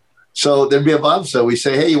 So there'd be a Bible study. We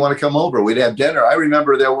say, hey, you want to come over? We'd have dinner. I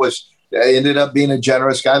remember I ended up being a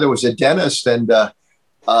generous guy. There was a dentist, and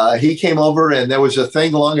he came over, and there was a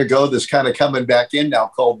thing long ago that's kind of coming back in now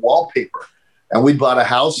called wallpaper. And we bought a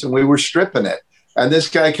house, and we were stripping it. And this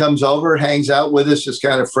guy comes over, hangs out with us as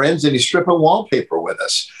kind of friends, and he's stripping wallpaper with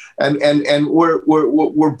us. And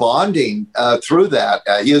we're bonding through that.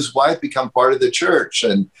 His wife become part of the church.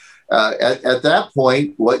 And at that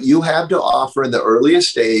point, what you have to offer in the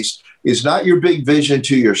earliest days is not your big vision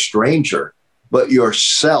to your stranger, but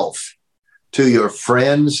yourself to your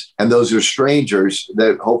friends, and those are strangers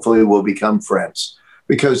that hopefully will become friends,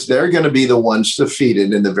 because they're going to be the ones to feed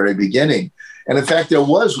it in the very beginning. And in fact, there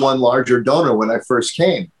was one larger donor when I first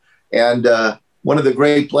came. And one of the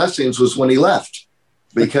great blessings was when he left,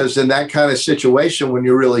 because in that kind of situation, when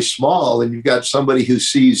you're really small and you've got somebody who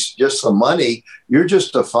sees just the money, you're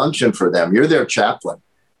just a function for them. You're their chaplain.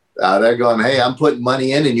 They're going, hey, I'm putting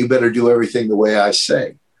money in, and you better do everything the way I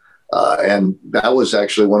say. And that was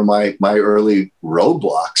actually one of my early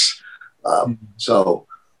roadblocks.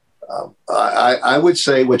 I would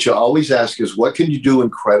say what you always ask is, what can you do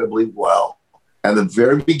incredibly well? And the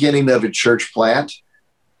very beginning of a church plant,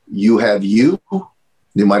 you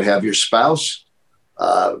might have your spouse,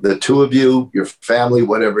 the two of you, your family,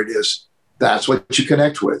 whatever it is. That's what you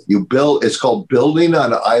connect with. You build. It's called building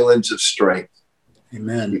on islands of strength.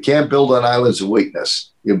 Amen. You can't build on islands of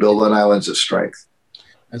weakness. You build on islands of strength.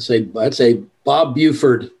 That's a Bob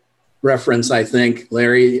Buford reference, I think,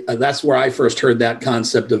 Larry. That's where I first heard that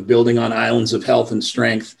concept of building on islands of health and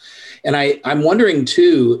strength. And I'm wondering,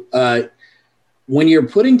 too, when you're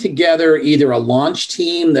putting together either a launch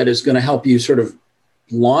team that is going to help you sort of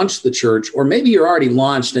launch the church, or maybe you're already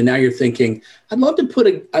launched and now you're thinking, I'd love to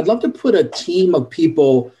put a team of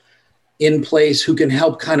people in place who can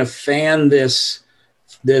help kind of fan this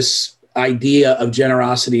idea of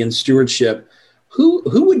generosity and stewardship. Who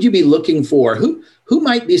would you be looking for? Who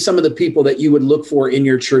might be some of the people that you would look for in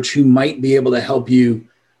your church who might be able to help you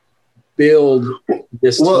build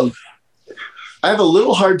this team? I have a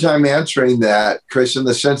little hard time answering that, Chris, in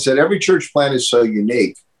the sense that every church plant is so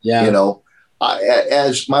unique. Yeah.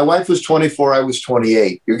 As my wife was 24, I was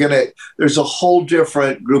 28. There's a whole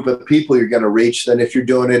different group of people you're going to reach than if you're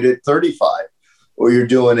doing it at 35 or you're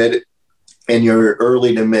doing it in your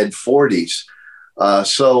early to mid 40s.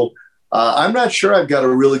 I'm not sure I've got a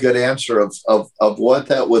really good answer of what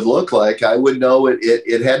that would look like. I would know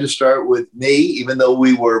it had to start with me, even though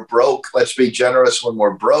we were broke. Let's be generous when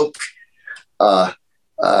we're broke.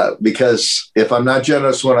 Because if I'm not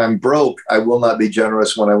generous when I'm broke, I will not be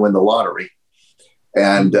generous when I win the lottery.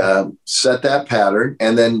 And set that pattern.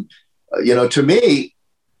 And then, to me,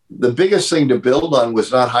 the biggest thing to build on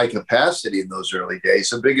was not high capacity in those early days.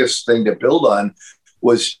 The biggest thing to build on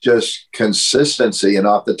was just consistency and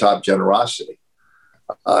off the top generosity.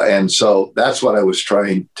 And so that's what I was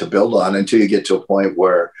trying to build on until you get to a point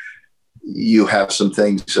where you have some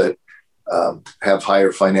things that have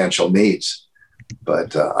higher financial needs.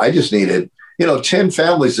 But I just needed, 10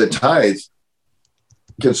 families that tithe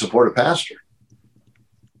can support a pastor.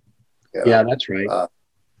 Yeah, that's right.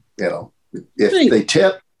 If they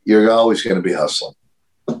tip, you're always going to be hustling.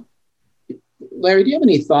 Larry, do you have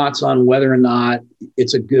any thoughts on whether or not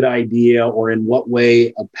it's a good idea, or in what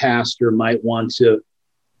way a pastor might want to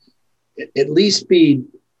at least be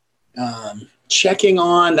checking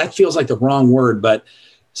on, that feels like the wrong word, but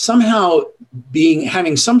somehow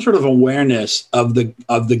having some sort of awareness of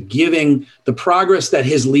the giving, the progress that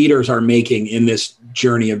his leaders are making in this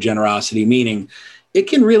journey of generosity? Meaning, it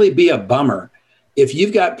can really be a bummer if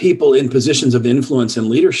you've got people in positions of influence and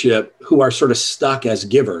leadership who are sort of stuck as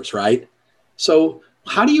givers, right? So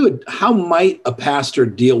how might a pastor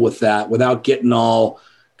deal with that without getting all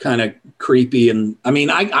kind of creepy? And I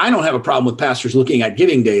mean, I don't have a problem with pastors looking at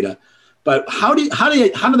giving data, but how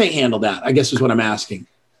do they handle that? I guess is what I'm asking.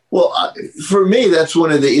 Well, for me, that's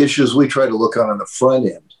one of the issues we try to look on the front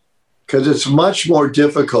end, because it's much more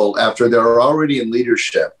difficult after they're already in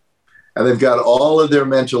leadership and they've got all of their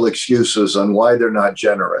mental excuses on why they're not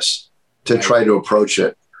generous to try to approach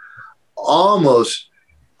it. Almost,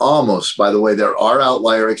 by the way, there are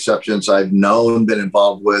outlier exceptions I've known, been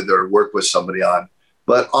involved with, or worked with somebody on.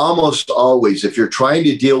 But almost always, if you're trying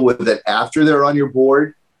to deal with it after they're on your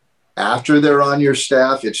board, after they're on your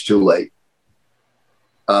staff, it's too late.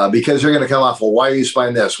 Because they're going to come off, well, why are you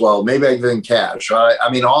spending this? Well, maybe I give them cash. Right? I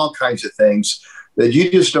mean, all kinds of things that you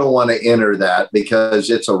just don't want to enter that, because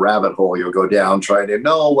it's a rabbit hole you'll go down trying to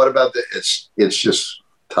know, what about this? It's just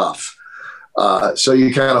tough. So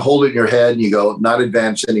you kind of hold it in your head and you go, not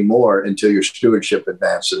advance anymore until your stewardship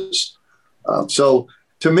advances. So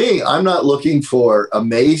to me, I'm not looking for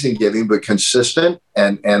amazing giving, but consistent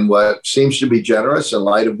and what seems to be generous in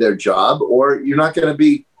light of their job, or you're not going to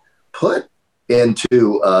be put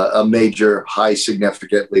into a major, high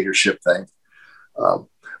significant leadership thing.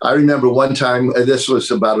 I remember one time, this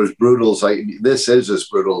was about as brutal as this is as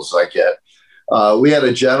brutal as I get. We had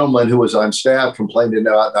a gentleman who was on staff complained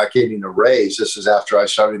about not getting a raise. This is after I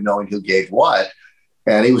started knowing who gave what.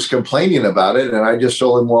 And he was complaining about it. And I just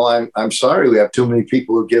told him, well, I'm sorry. We have too many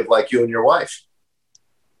people who give like you and your wife.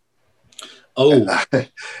 Oh, and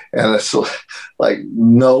it's like,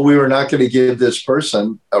 no, we were not going to give this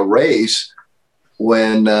person a raise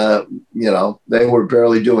when, they were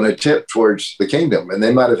barely doing a tip towards the kingdom, and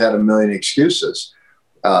they might've had a million excuses.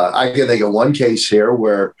 I can think of one case here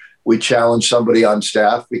where we challenged somebody on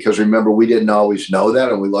staff because, remember, we didn't always know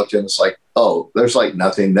that. And we looked and it's like, oh, there's like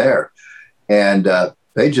nothing there. And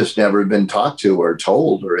they just never been talked to or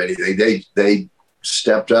told or anything. They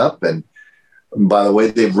stepped up. And by the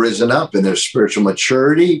way, they've risen up in their spiritual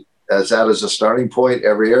maturity as that is a starting point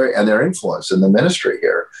every area, and their influence in the ministry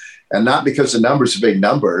here. And not because the number's a big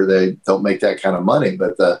number, they don't make that kind of money,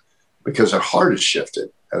 but because their heart has shifted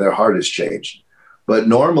and their heart has changed. But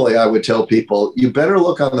normally I would tell people, you better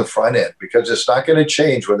look on the front end, because it's not going to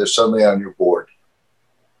change when they're suddenly on your board.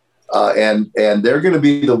 And they're going to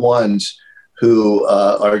be the ones who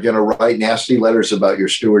are going to write nasty letters about your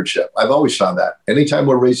stewardship. I've always found that. Anytime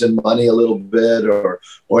we're raising money a little bit or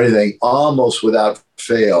anything, almost without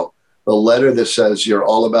fail, the letter that says you're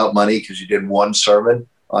all about money because you did one sermon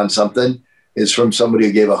on something is from somebody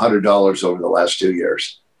who gave $100 over the last 2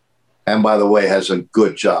 years. And by the way, has a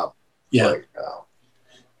good job. Yeah.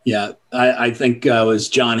 Yeah. I think it was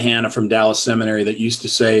John Hanna from Dallas Seminary that used to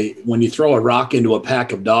say, when you throw a rock into a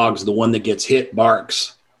pack of dogs, the one that gets hit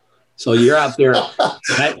barks. So you're out there.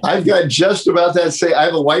 I've got just about that. I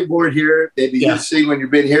have a whiteboard here. Maybe you see when you've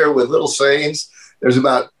been here with little sayings. There's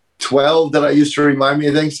about 12 that I used to remind me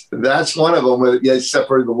of things. That's one of them, except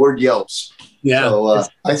for the word yelps. Yeah. So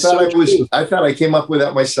I thought I came up with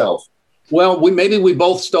that myself. Well, maybe we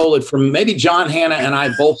both stole it from, maybe John Hanna and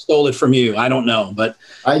I both stole it from you. I don't know, but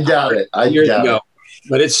I doubt it.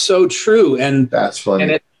 But it's so true. And that's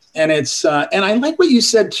funny. And I like what you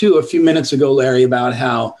said too a few minutes ago, Larry, about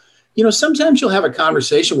how, sometimes you'll have a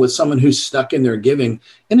conversation with someone who's stuck in their giving,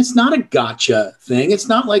 and it's not a gotcha thing. It's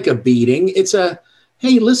not like a beating. It's a,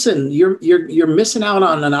 hey, listen, you're missing out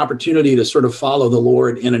on an opportunity to sort of follow the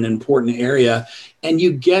Lord in an important area. And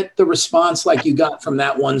you get the response like you got from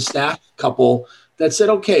that one staff couple that said,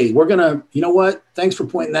 okay, we're going to, you know what? Thanks for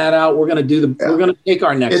pointing that out. We're going to we're going to take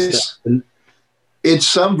our next step. It's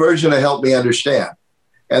some version of help me understand.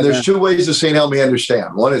 And there's two ways of saying help me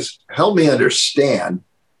understand. One is help me understand.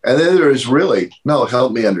 And then there is really, no,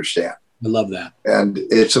 help me understand. I love that. And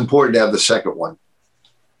it's important to have the second one.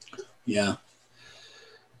 Yeah.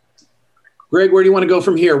 Greg, where do you want to go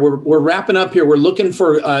from here? We're wrapping up here. We're looking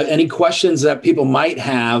for any questions that people might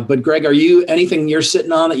have. But Greg, anything you're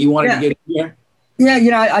sitting on that you wanted to get in here?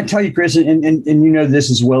 Yeah, I tell you, Chris, and you know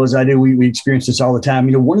this as well as I do. We experience this all the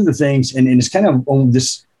time. One of the things, and it's kind of on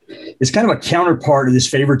this, it's kind of a counterpart of this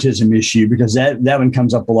favoritism issue, because that one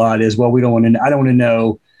comes up a lot. Is, well, I don't want to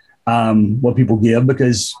know what people give,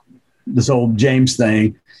 because this old James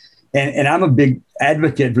thing, and I'm a big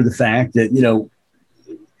advocate for the fact that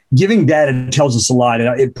giving data tells us a lot.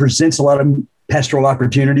 It presents a lot of pastoral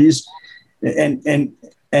opportunities, and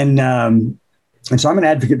so I'm an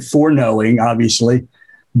advocate for knowing, obviously.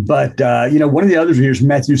 But one of the others here is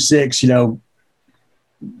Matthew 6. Don't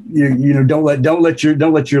let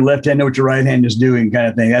your left hand know what your right hand is doing, kind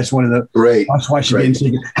of thing. That's one of the great. That's why she didn't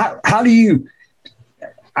see it. How do you?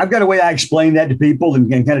 I've got a way I explain that to people and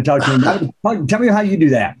kind of talk to them about it. Tell me how you do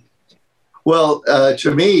that. Well,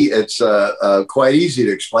 to me, it's quite easy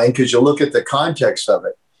to explain because you look at the context of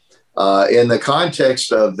it. In the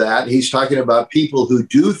context of that, he's talking about people who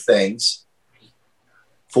do things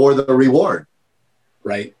for the reward.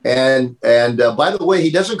 Right. And by the way, he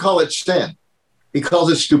doesn't call it sin. He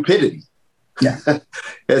calls it stupidity. Yeah.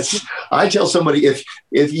 I tell somebody, if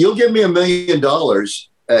you'll give me $1 million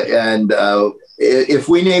and if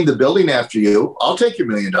we name the building after you, I'll take your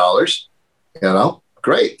 $1 million.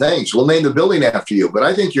 Great, thanks. We'll name the building after you. But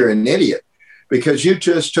I think you're an idiot because you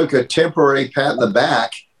just took a temporary pat in the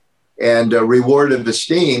back and a reward of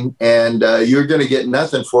esteem, and you're going to get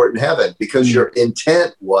nothing for it in heaven because your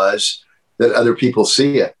intent was that other people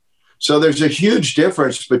see it. So there's a huge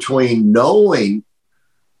difference between knowing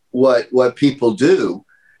what people do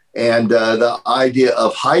and the idea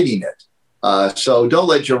of hiding it. So don't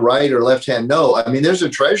let your right or left hand know. I mean, there's a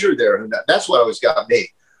treasurer there. That's what always got me.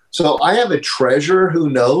 So I have a treasurer who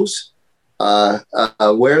knows where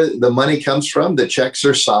the money comes from. The checks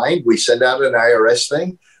are signed. We send out an IRS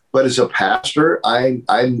thing. But as a pastor,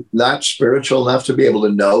 I'm not spiritual enough to be able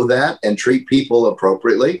to know that and treat people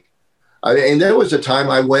appropriately. And there was a time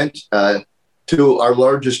I went to our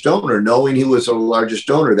largest donor, knowing he was our largest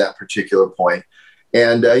donor at that particular point.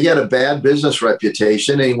 And he had a bad business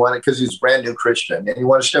reputation, and he wanted, because he's a brand new Christian, and he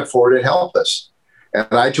wanted to step forward and help us. And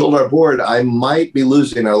I told our board, I might be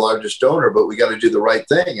losing our largest donor, but we got to do the right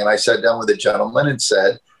thing. And I sat down with the gentleman and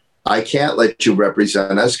said, I can't let you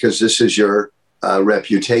represent us because this is your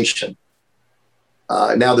reputation.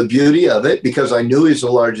 Now, the beauty of it, because I knew he's the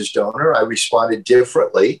largest donor, I responded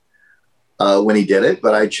differently when he did it,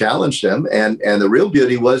 but I challenged him. And the real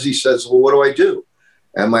beauty was he says, well, what do I do?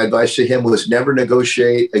 And my advice to him was never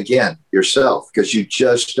negotiate again yourself, because you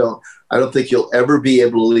just I don't think you'll ever be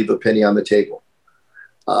able to leave a penny on the table.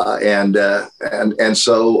 And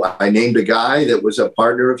so I named a guy that was a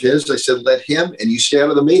partner of his. I said, let him, and you stay out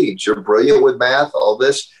of the meetings. You're brilliant with math, all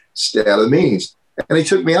this, stay out of the meetings. And he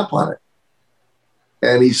took me up on it.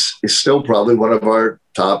 And he's still probably one of our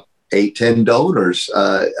top 8-10 donors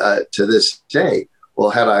to this day. Well,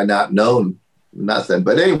 had I not known, nothing.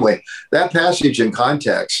 But anyway, that passage in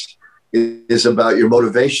context is about your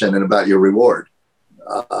motivation and about your reward.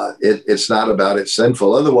 It's not about it's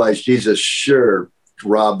sinful. Otherwise, Jesus sure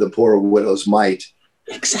robbed the poor widow's mite.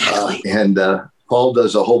 Exactly. And Paul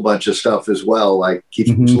does a whole bunch of stuff as well, like keeps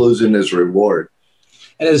losing his reward.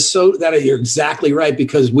 And it is so that you're exactly right,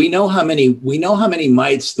 because we know how many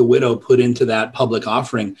mites the widow put into that public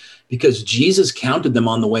offering, because Jesus counted them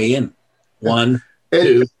on the way in. 1,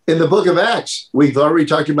 2. In the book of Acts, we've already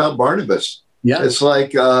talked about Barnabas. Yeah, it's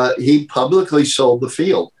like he publicly sold the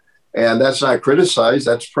field, and that's not criticized;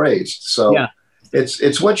 that's praised. So yeah.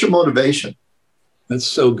 It's what's your motivation. That's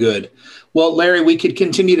so good. Well, Larry, we could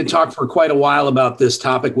continue to talk for quite a while about this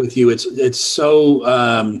topic with you. It's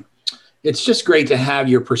so. It's just great to have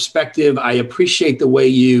your perspective. I appreciate the way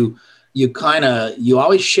you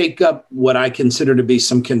always shake up what I consider to be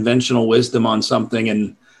some conventional wisdom on something,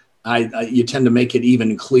 and you tend to make it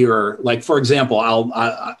even clearer. Like, for example,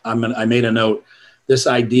 I made a note, this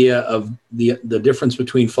idea of the difference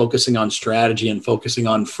between focusing on strategy and focusing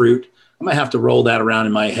on fruit. I'm gonna have to roll that around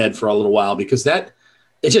in my head for a little while, because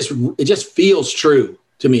it just feels true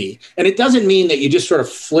to me. And it doesn't mean that you just sort of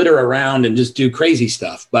flitter around and just do crazy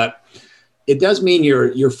stuff, but it does mean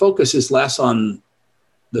your focus is less on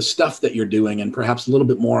the stuff that you're doing and perhaps a little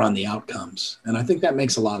bit more on the outcomes. And I think that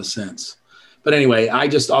makes a lot of sense. But anyway, I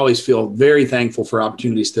just always feel very thankful for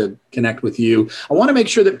opportunities to connect with you. I want to make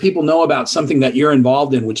sure that people know about something that you're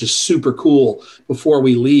involved in, which is super cool, before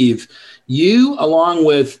we leave. You, along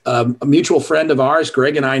with a mutual friend of ours,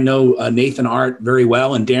 Greg and I know Nathan Art very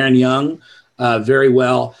well, and Darren Young very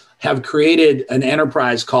well, have created an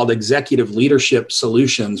enterprise called Executive Leadership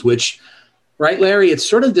Solutions, which, right, Larry, it's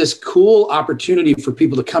sort of this cool opportunity for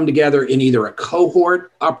people to come together in either a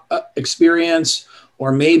cohort experience,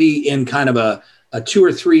 or maybe in kind of a 2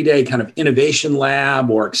 or 3 day kind of innovation lab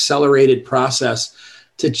or accelerated process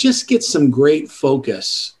to just get some great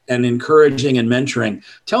focus and encouraging and mentoring.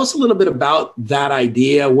 Tell us a little bit about that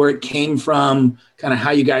idea, where it came from, kind of how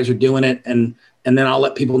you guys are doing it, and then I'll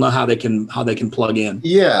let people know how they can plug in.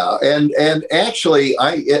 Yeah, and actually,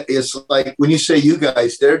 it's like when you say you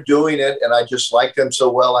guys, they're doing it, and I just like them so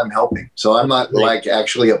well, I'm helping. So I'm not like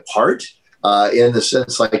actually a part in the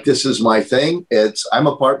sense like this is my thing. I'm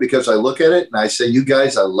a part because I look at it and I say, you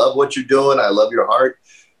guys, I love what you're doing. I love your heart,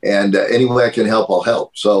 and any way I can help, I'll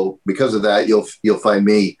help. So because of that, you'll find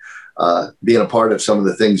me being a part of some of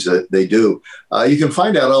the things that they do. You can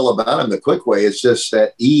find out all about them the quick way. It's just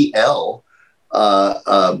that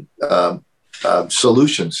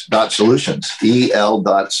solutions,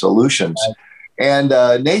 el.solutions. And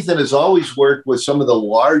Nathan has always worked with some of the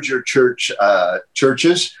larger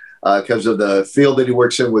churches because of the field that he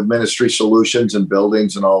works in with ministry solutions and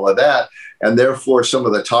buildings and all of that. And therefore, some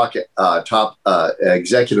of the top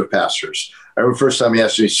executive pastors. I remember the first time he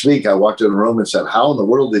asked me to speak, I walked in the room and said, how in the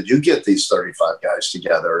world did you get these 35 guys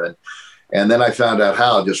together? And then I found out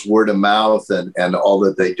how, just word of mouth and all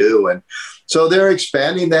that they do. And so they're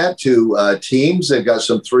expanding that to teams. They've got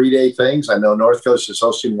some 3-day things. I know North Coast is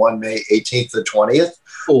hosting one May 18th to 20th.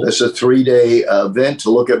 Cool. It's a 3-day event to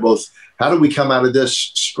look at both how do we come out of this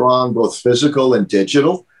strong, both physical and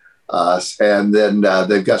digital. And then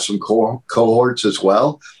they've got some cohorts as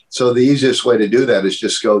well. So the easiest way to do that is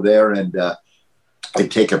just go there and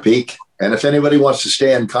take a peek. And if anybody wants to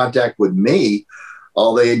stay in contact with me,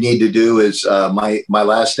 all they need to do is my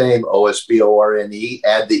last name, Osborne,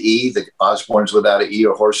 add the E, the Osborne's without an E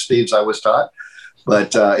or horse thieves, I was taught.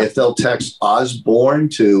 But if they'll text Osborne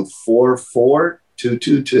to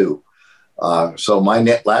 44222. So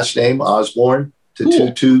my last name, Osborne,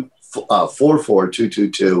 to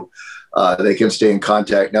 44222. They can stay in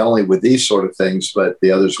contact not only with these sort of things, but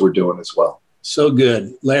the others we're doing as well. So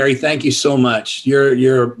good. Larry, thank you so much.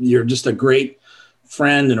 You're just a great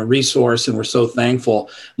friend and a resource, and we're so thankful.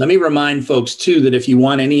 Let me remind folks too that if you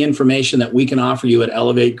want any information that we can offer you at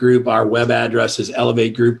Elevate Group, our web address is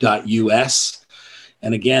elevategroup.us.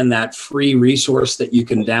 And again, that free resource that you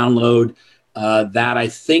can download, that I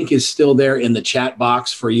think is still there in the chat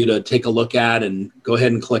box for you to take a look at, and go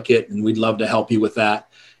ahead and click it. And we'd love to help you with that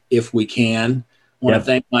if we can. I want to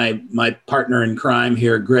thank my partner in crime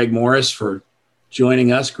here, Greg Morris, for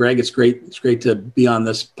joining us. Greg, it's great to be on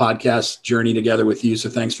this podcast journey together with you. So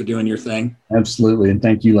thanks for doing your thing. Absolutely. And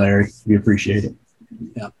thank you, Larry. We appreciate it.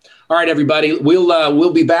 Yeah. All right, everybody.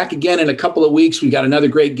 We'll be back again in a couple of weeks. We got another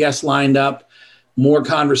great guest lined up. More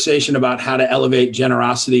conversation about how to elevate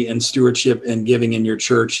generosity and stewardship and giving in your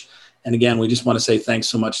church. And again, we just want to say thanks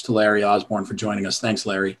so much to Larry Osborne for joining us. Thanks,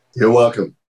 Larry. You're welcome.